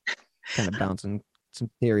scenarios and kind of bouncing some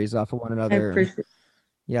theories off of one another.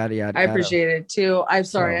 Yada yada. I appreciate it too. I'm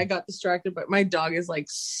sorry, So, I got distracted, but my dog is like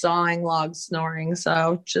sawing logs, snoring.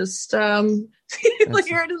 So just you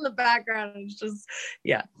hear it in the background. It's just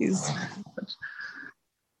he's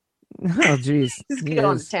oh geez, he's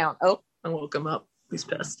going to town. Oh, I woke him up. He's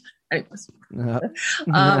pissed. Anyways.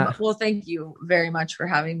 Well, thank you very much for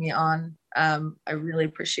having me on. I really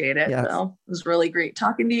appreciate it. Yes. Bill. It was really great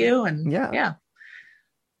talking to you. And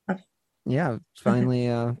finally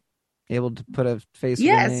able to put a face to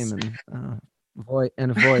a name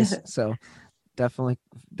and a voice. So definitely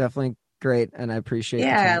great, and I appreciate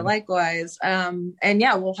it. Likewise. And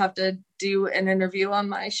we'll have to do an interview on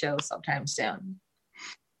my show sometime soon.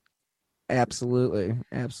 Absolutely.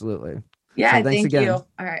 Yeah, so thanks thank again. you. All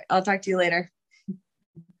right, I'll talk to you later.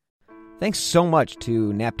 Thanks so much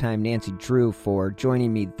to Naptime Nancy Drew for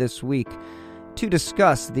joining me this week to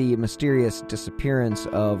discuss the mysterious disappearance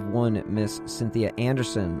of one Miss Cynthia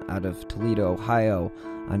Anderson out of Toledo, Ohio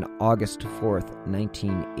on August 4th,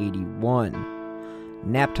 1981.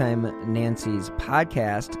 Naptime Nancy's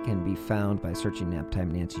podcast can be found by searching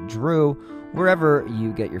Naptime Nancy Drew wherever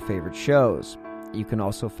you get your favorite shows. You can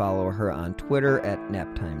also follow her on Twitter at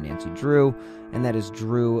Naptime Nancy Drew, and that is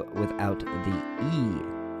Drew without the E.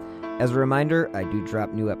 As a reminder, I do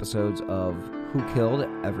drop new episodes of Who Killed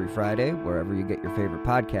every Friday, wherever you get your favorite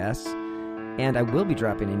podcasts, and I will be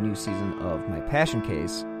dropping a new season of My Passion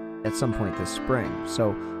Case at some point this spring,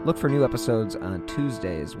 so look for new episodes on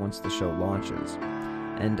Tuesdays once the show launches.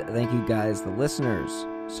 And thank you guys, the listeners,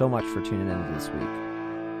 so much for tuning in this week.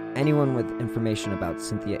 Anyone with information about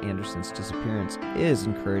Cynthia Anderson's disappearance is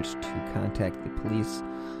encouraged to contact the police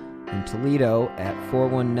in Toledo at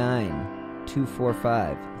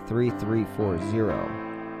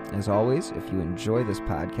 419-245-3340. As always, if you enjoy this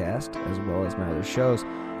podcast, as well as my other shows,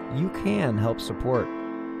 you can help support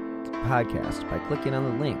the podcast by clicking on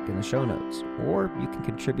the link in the show notes, or you can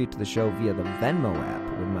contribute to the show via the Venmo app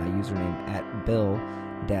with my username at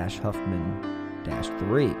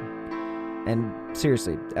Bill-Huffman-3. And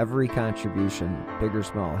seriously, every contribution, big or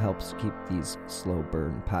small, helps keep these slow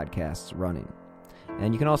burn podcasts running.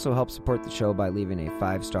 And you can also help support the show by leaving a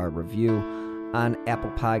 5-star review on Apple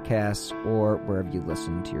Podcasts or wherever you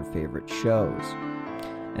listen to your favorite shows.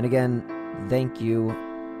 And again, thank you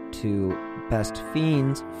to Best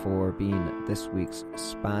Fiends for being this week's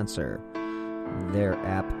sponsor. Their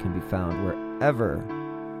app can be found wherever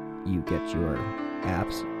you get your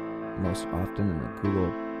apps, most often in the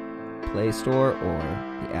Google Play Store or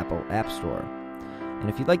the Apple App Store. And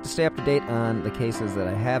if you'd like to stay up to date on the cases that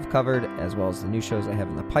I have covered, as well as the new shows I have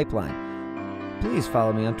in the pipeline, please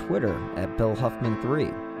follow me on Twitter at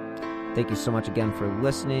BillHuffman3. Thank you so much again for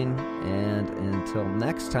listening, and until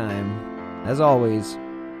next time, as always,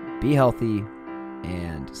 be healthy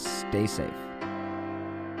and stay safe.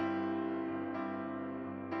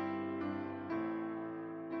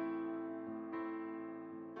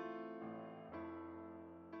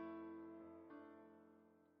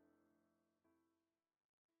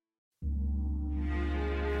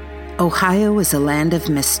 Ohio is a land of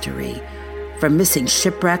mystery, from missing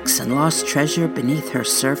shipwrecks and lost treasure beneath her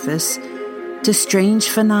surface to strange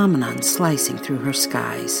phenomenon slicing through her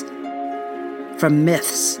skies. From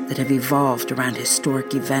myths that have evolved around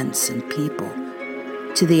historic events and people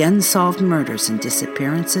to the unsolved murders and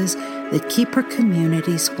disappearances that keep her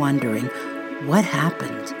communities wondering what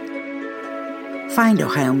happened. Find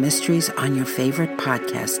Ohio Mysteries on your favorite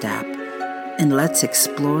podcast app, and let's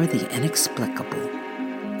explore the inexplicable.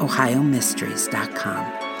 OhioMysteries.com.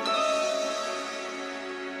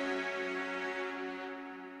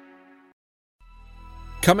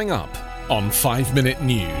 Coming up on 5 Minute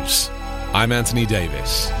News, I'm Anthony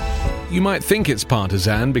Davis. You might think it's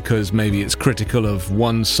partisan because maybe it's critical of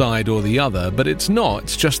one side or the other, but it's not.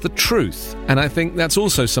 It's just the truth. And I think that's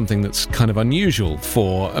also something that's kind of unusual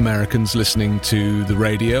for Americans listening to the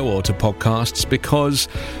radio or to podcasts, because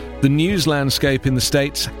the news landscape in the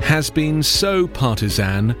States has been so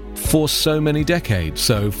partisan for so many decades.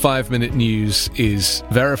 So 5-Minute News is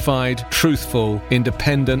verified, truthful,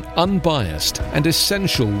 independent, unbiased, and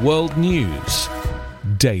essential world news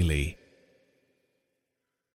daily.